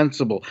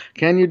indefensible?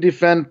 Can you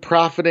defend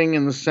profiting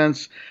in the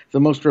sense the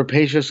most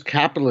rapacious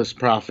capitalist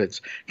profits?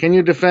 Can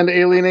you defend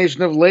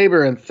alienation of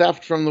labor and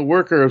theft from the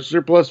worker of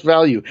surplus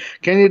value?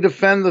 Can you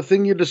defend the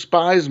thing you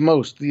despise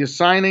most, the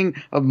assigning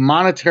of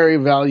monetary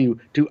value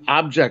to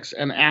objects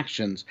and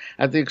actions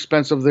at the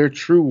expense of their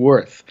true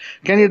worth?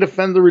 Can you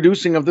defend the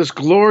reducing of this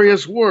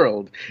glorious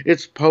world,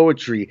 its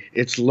poetry,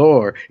 its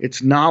lore,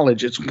 its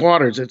knowledge, its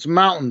waters, its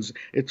mountains,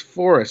 its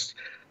forests,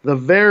 the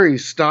very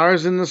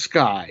stars in the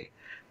sky,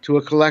 to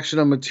a collection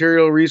of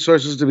material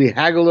resources to be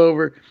haggled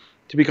over,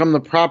 to become the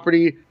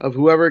property of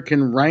whoever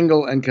can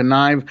wrangle and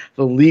connive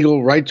the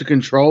legal right to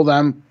control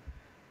them?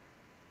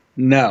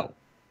 No,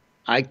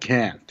 I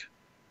can't.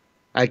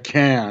 I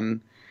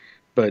can,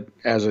 but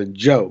as a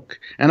joke.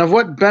 And of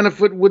what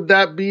benefit would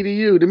that be to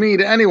you, to me,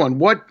 to anyone?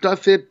 What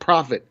doth it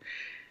profit?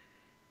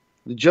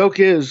 The joke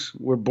is,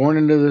 we're born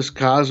into this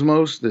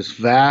cosmos, this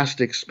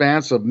vast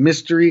expanse of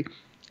mystery,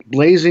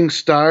 blazing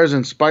stars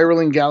and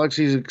spiraling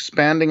galaxies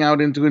expanding out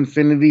into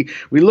infinity.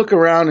 We look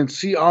around and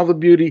see all the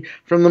beauty,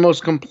 from the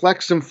most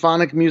complex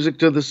symphonic music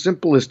to the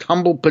simplest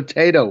humble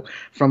potato,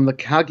 from the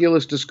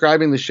calculus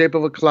describing the shape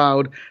of a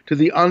cloud to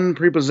the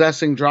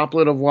unprepossessing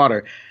droplet of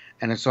water.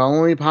 And it's all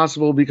only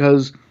possible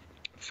because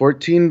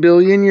 14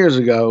 billion years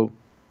ago,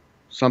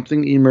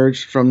 something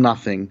emerged from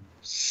nothing,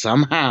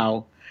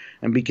 somehow,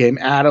 and became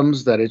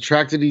atoms that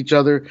attracted each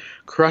other,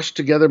 crushed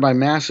together by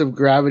massive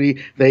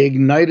gravity. They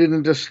ignited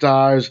into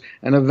stars,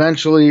 and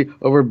eventually,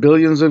 over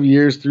billions of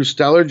years, through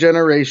stellar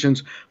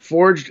generations,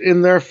 forged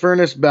in their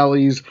furnace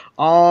bellies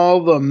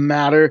all the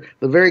matter,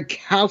 the very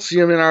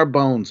calcium in our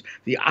bones,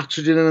 the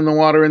oxygen in the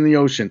water in the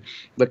ocean,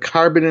 the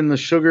carbon in the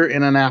sugar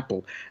in an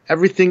apple.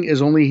 Everything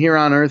is only here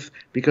on Earth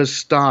because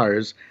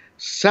stars,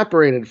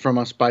 separated from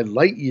us by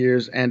light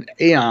years and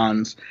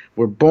aeons,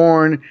 were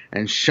born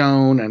and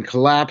shone and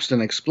collapsed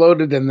and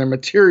exploded, and their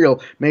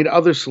material made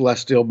other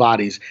celestial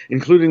bodies,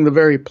 including the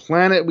very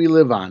planet we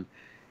live on.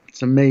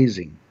 It's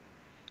amazing.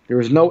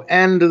 There is no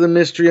end to the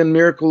mystery and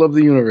miracle of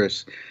the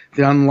universe,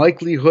 the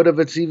unlikelihood of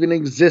its even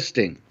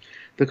existing,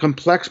 the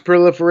complex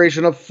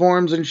proliferation of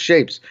forms and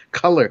shapes,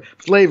 color,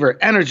 flavor,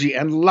 energy,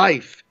 and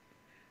life.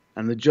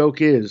 And the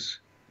joke is,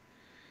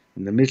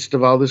 in the midst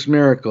of all this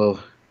miracle,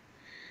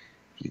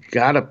 you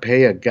gotta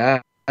pay a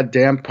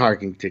goddamn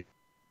parking ticket.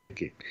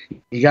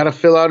 You gotta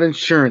fill out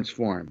insurance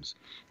forms.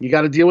 You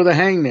gotta deal with a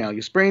hangnail.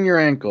 You sprain your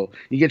ankle.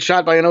 You get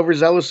shot by an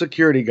overzealous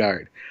security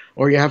guard.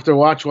 Or you have to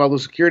watch while the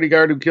security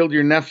guard who killed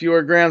your nephew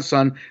or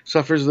grandson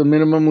suffers the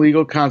minimum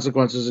legal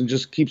consequences and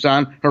just keeps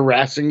on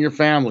harassing your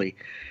family.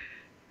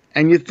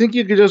 And you think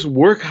you could just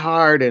work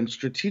hard and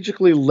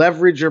strategically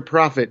leverage your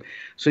profit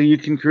so you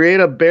can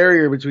create a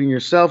barrier between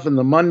yourself and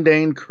the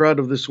mundane crud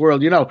of this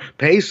world. You know,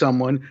 pay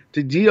someone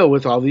to deal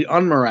with all the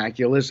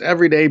unmiraculous,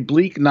 everyday,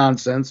 bleak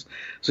nonsense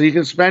so you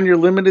can spend your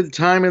limited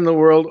time in the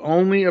world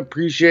only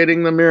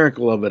appreciating the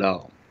miracle of it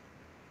all.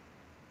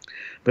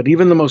 But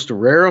even the most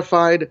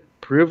rarefied,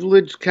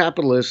 privileged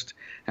capitalist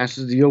has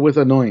to deal with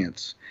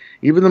annoyance.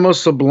 Even the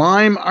most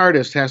sublime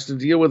artist has to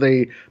deal with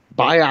a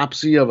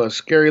biopsy of a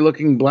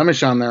scary-looking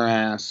blemish on their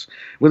ass,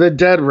 with a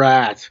dead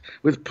rat,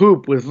 with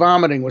poop, with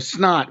vomiting, with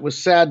snot, with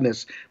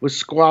sadness, with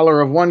squalor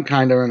of one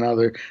kind or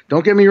another.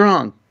 Don't get me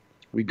wrong.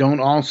 We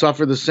don't all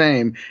suffer the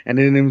same, and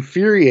it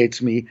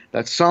infuriates me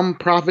that some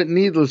profit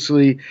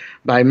needlessly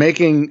by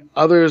making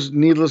others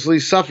needlessly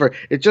suffer.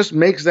 It just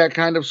makes that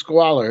kind of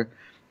squalor,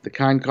 the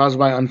kind caused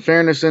by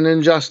unfairness and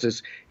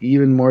injustice,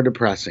 even more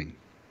depressing.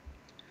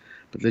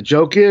 But the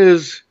joke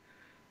is,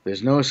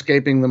 there's no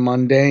escaping the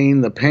mundane,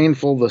 the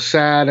painful, the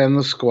sad, and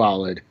the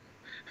squalid.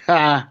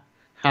 Ha,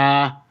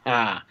 ha,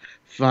 ha.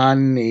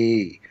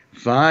 Funny,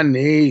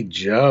 funny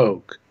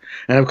joke.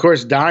 And of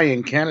course,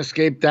 dying can't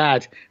escape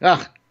that.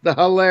 Ugh, the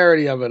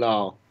hilarity of it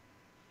all.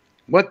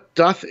 What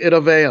doth it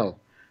avail?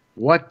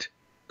 What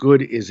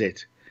good is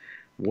it?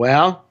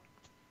 Well,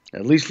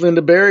 at least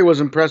Linda Berry was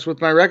impressed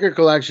with my record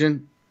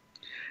collection.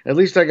 At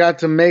least I got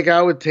to make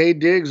out with Taye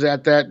Diggs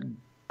at that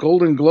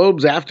Golden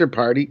Globes after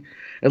party.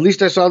 At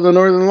least I saw the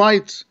Northern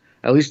Lights.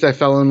 At least I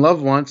fell in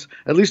love once.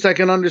 At least I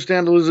can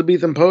understand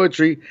Elizabethan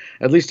poetry.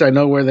 At least I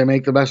know where they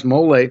make the best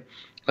mole.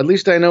 At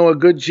least I know a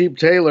good cheap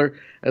tailor.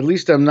 At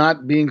least I'm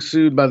not being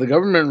sued by the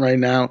government right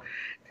now.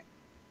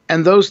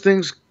 And those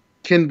things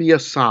can be a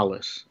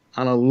solace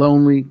on a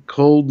lonely,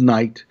 cold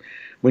night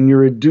when you're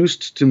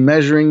reduced to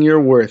measuring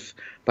your worth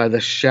by the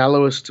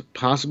shallowest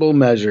possible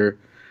measure,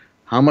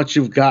 how much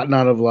you've gotten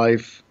out of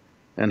life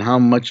and how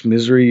much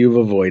misery you've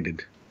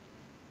avoided.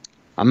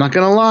 I'm not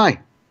going to lie.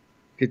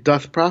 It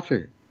doth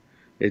profit.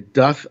 It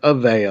doth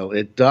avail.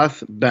 It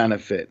doth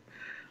benefit.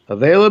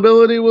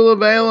 Availability will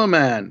avail a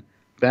man.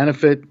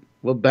 Benefit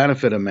will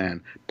benefit a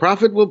man.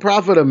 Profit will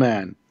profit a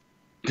man.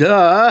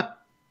 Duh.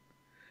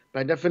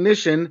 By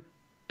definition,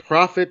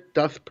 profit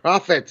doth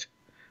profit.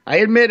 I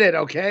admit it,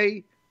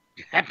 okay?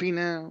 You happy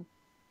now?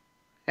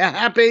 Yeah,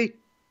 happy?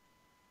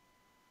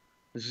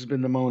 This has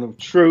been the moment of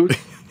truth.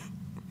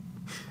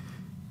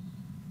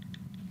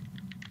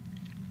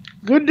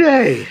 Good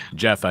day.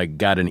 Jeff, I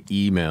got an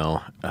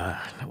email.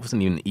 It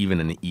wasn't even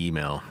an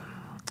email.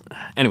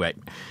 Anyway,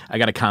 I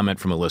got a comment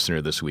from a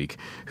listener this week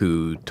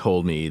who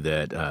told me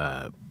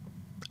that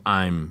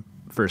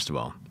first of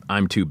all,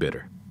 I'm too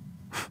bitter.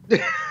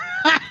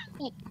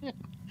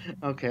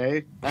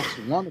 Okay, that's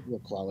one of your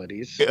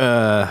qualities.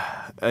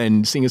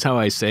 And seeing as how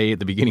I say at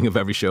the beginning of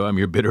every show, I'm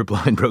your bitter,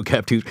 blind, broke,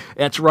 cap tooth,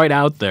 that's right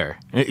out there.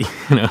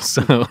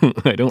 So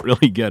I don't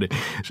really get it.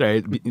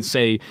 Should I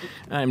say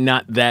I'm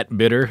not that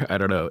bitter? I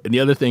don't know. And the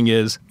other thing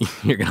is,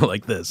 you're going to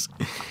like this.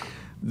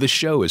 The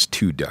show is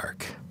too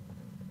dark.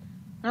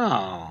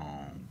 Oh.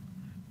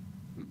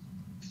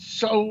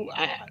 So,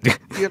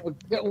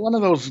 get one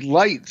of those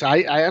lights.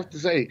 I have to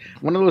say,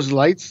 one of those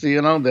lights,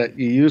 that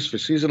you use for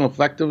seasonal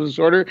affective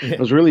disorder,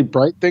 those really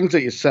bright things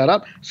that you set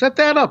up, set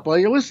that up while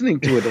you're listening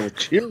to it. It'll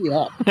cheer you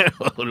up.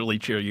 It'll literally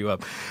cheer you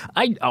up.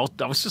 I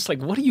was just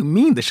like, what do you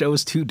mean the show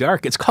is too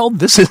dark? It's called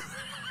This Is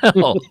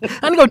Hell. I'm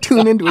going to go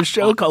tune into a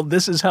show called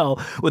This Is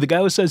Hell with a guy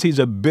who says he's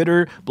a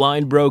bitter,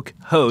 blind, broke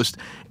host,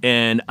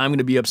 and I'm going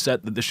to be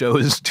upset that the show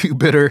is too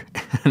bitter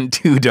and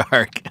too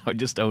dark. I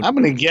just don't. I'm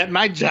going to get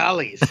my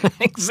jollies.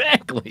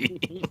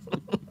 Exactly.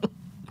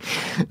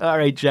 All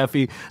right,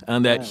 Jeffy,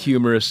 on that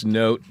humorous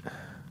note.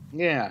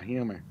 Yeah,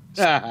 humor.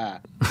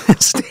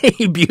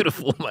 Stay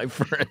beautiful, my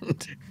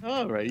friend.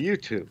 All right, you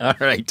too. All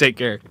right, take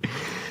care.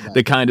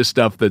 The kind of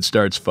stuff that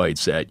starts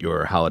fights at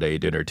your holiday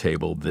dinner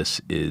table. This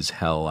is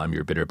Hell. I'm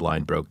your bitter,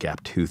 blind, broke,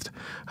 gap-toothed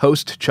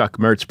host, Chuck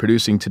Mertz,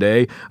 producing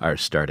today. Our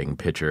starting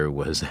pitcher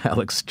was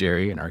Alex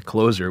Jerry, and our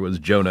closer was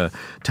Jonah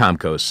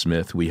Tomko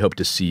Smith. We hope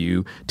to see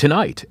you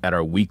tonight at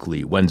our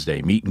weekly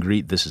Wednesday meet and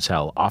greet. This is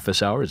Hell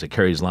office hours at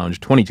Carrie's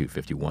Lounge,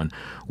 2251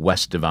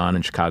 West Devon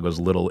in Chicago's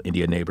Little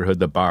India neighborhood,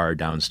 the bar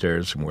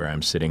downstairs from where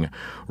I'm sitting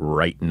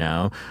right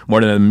now. More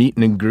than a meet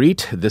and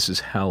greet, this is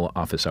Hell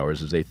office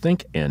hours as they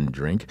think and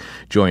drink.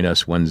 Join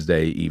us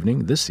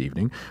this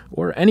evening,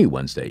 or any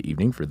Wednesday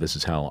evening for This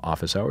Is Hell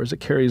office hours at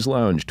Carrie's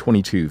Lounge,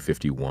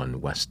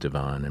 2251 West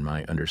Devon. And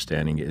my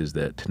understanding is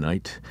that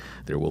tonight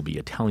there will be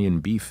Italian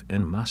beef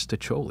and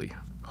mostaccioli.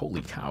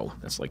 Holy cow,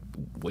 that's like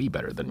way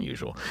better than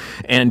usual.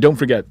 And don't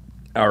forget,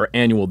 our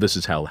annual This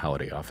Is Hell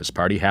holiday office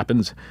party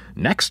happens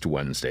next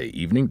Wednesday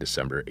evening,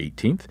 December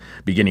 18th,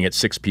 beginning at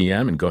 6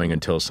 p.m. and going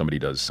until somebody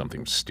does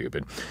something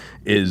stupid.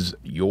 Is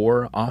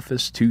your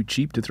office too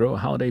cheap to throw a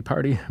holiday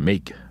party?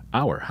 Make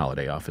our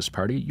holiday office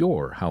party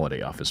your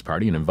holiday office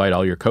party and invite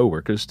all your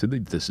coworkers to the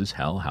This Is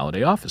Hell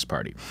holiday office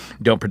party.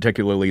 Don't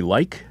particularly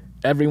like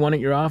everyone at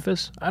your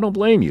office? I don't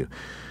blame you.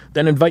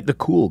 Then invite the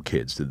cool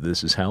kids to the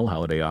This Is Hell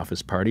holiday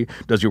office party.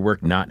 Does your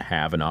work not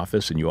have an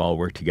office and you all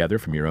work together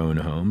from your own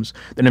homes?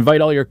 Then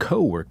invite all your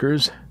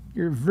coworkers,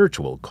 your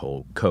virtual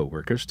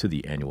co-workers, to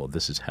the annual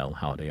This Is Hell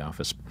holiday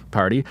office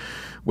party,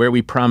 where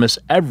we promise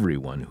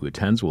everyone who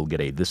attends will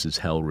get a This Is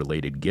Hell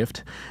related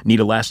gift. Need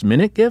a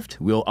last-minute gift?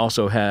 We'll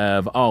also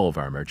have all of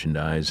our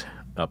merchandise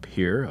up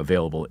here,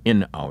 available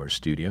in our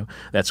studio.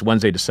 That's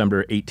Wednesday,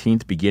 December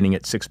 18th, beginning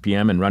at 6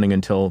 p.m. and running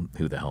until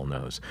who the hell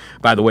knows.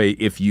 By the way,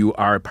 if you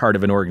are part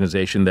of an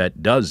organization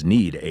that does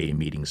need a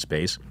meeting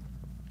space,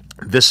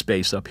 this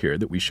space up here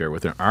that we share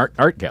with an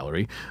art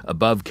gallery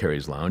above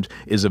Carrie's Lounge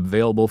is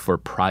available for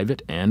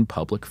private and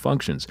public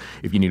functions.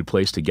 If you need a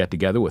place to get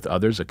together with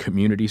others, a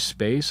community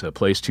space, a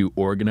place to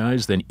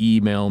organize, then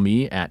email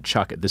me at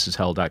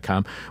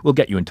chuck@thisishell.com. We'll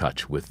get you in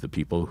touch with the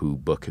people who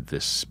book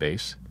this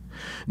space.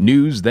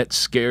 News that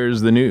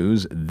scares the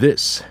news.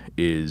 This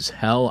is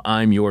Hell.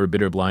 I'm your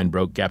bitter, blind,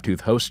 broke,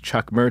 gap-toothed host,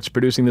 Chuck Mertz,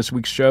 producing this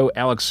week's show,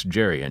 Alex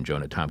Jerry and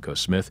Jonah Tomko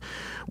Smith.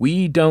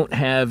 We don't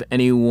have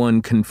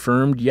anyone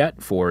confirmed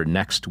yet for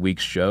next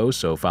week's show,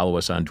 so follow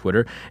us on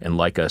Twitter and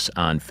like us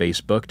on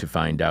Facebook to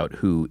find out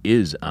who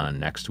is on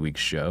next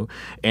week's show.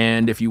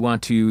 And if you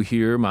want to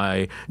hear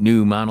my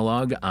new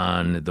monologue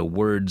on the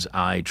words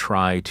I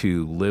try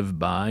to live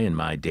by in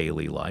my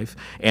daily life,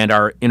 and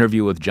our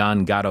interview with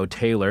John Gatto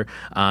Taylor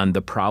on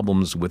the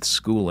problems with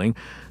schooling,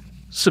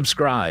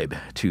 subscribe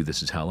to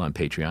This Is Hell on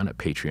Patreon at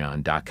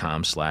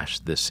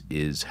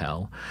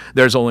patreon.com/thisishell.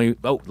 There's only,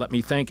 let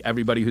me thank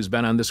everybody who's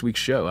been on this week's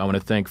show. I want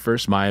to thank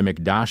first Maya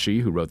McDashi,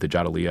 who wrote the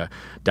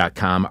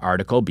Jadaliyah.com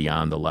article,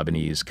 Beyond the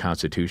Lebanese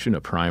Constitution, a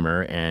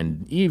primer.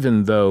 And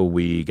even though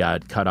we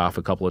got cut off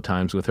a couple of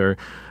times with her,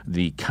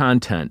 the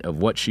content of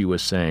what she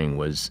was saying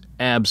was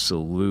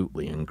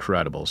absolutely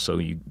incredible. So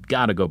you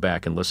got to go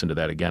back and listen to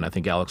that again. I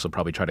think Alex will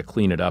probably try to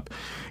clean it up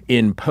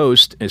in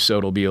post, so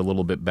it'll be a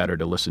little bit better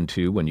to listen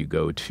to when you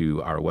go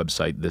to our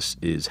website,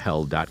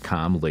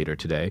 thisishell.com, later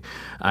today.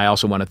 I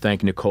also want to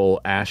thank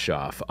Nicole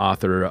Ashoff,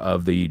 author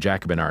of the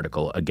Jacobin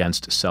article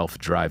Against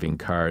Self-Driving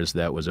Cars.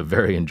 That was a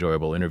very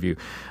enjoyable interview.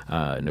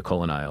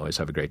 Nicole and I always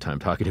have a great time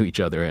talking to each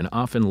other and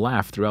often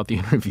laugh throughout the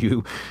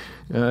interview.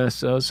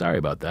 So sorry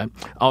about that.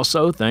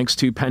 Also, thanks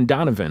to Penn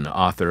Donovan,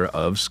 author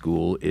of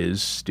School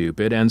is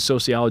Stupid, and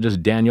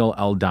sociologist Daniel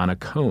Aldana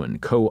Cohen,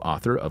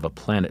 co-author of A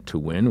Planet to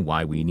Win,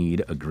 Why We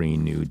Need a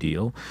Green New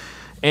Deal.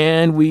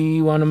 And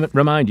we want to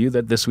remind you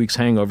that this week's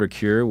hangover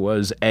cure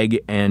was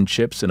egg and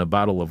chips in a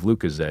bottle of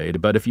Lucozade.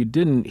 But if you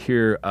didn't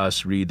hear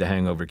us read the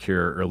hangover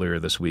cure earlier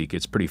this week,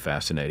 it's pretty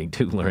fascinating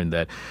to learn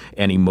that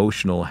an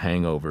emotional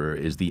hangover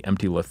is the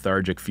empty,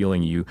 lethargic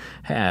feeling you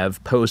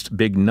have post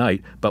big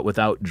night, but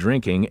without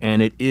drinking,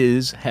 and it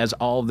has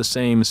all the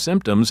same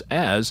symptoms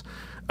as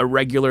a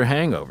regular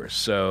hangover.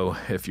 So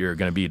if you're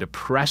going to be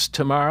depressed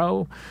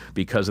tomorrow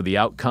because of the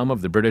outcome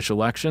of the British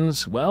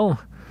elections, well,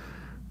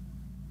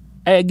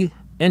 egg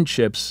and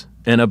chips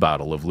in a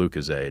bottle of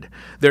Lucozade.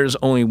 There's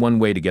only one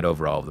way to get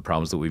over all of the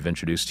problems that we've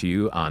introduced to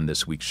you on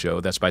this week's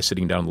show. That's by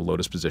sitting down in the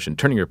lotus position,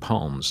 turning your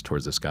palms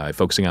towards the sky,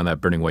 focusing on that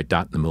burning white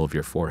dot in the middle of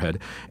your forehead,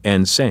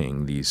 and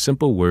saying these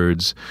simple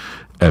words,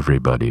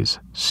 everybody's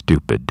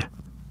stupid.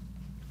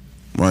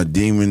 My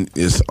demon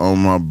is on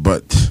my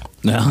butt.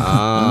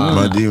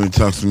 My demon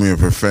talks to me in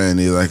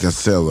profanity like a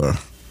sailor.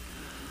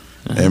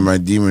 And my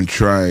demon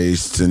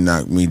tries to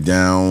knock me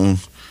down.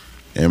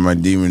 And my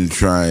demon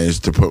tries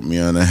to put me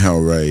on a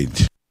hell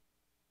ride.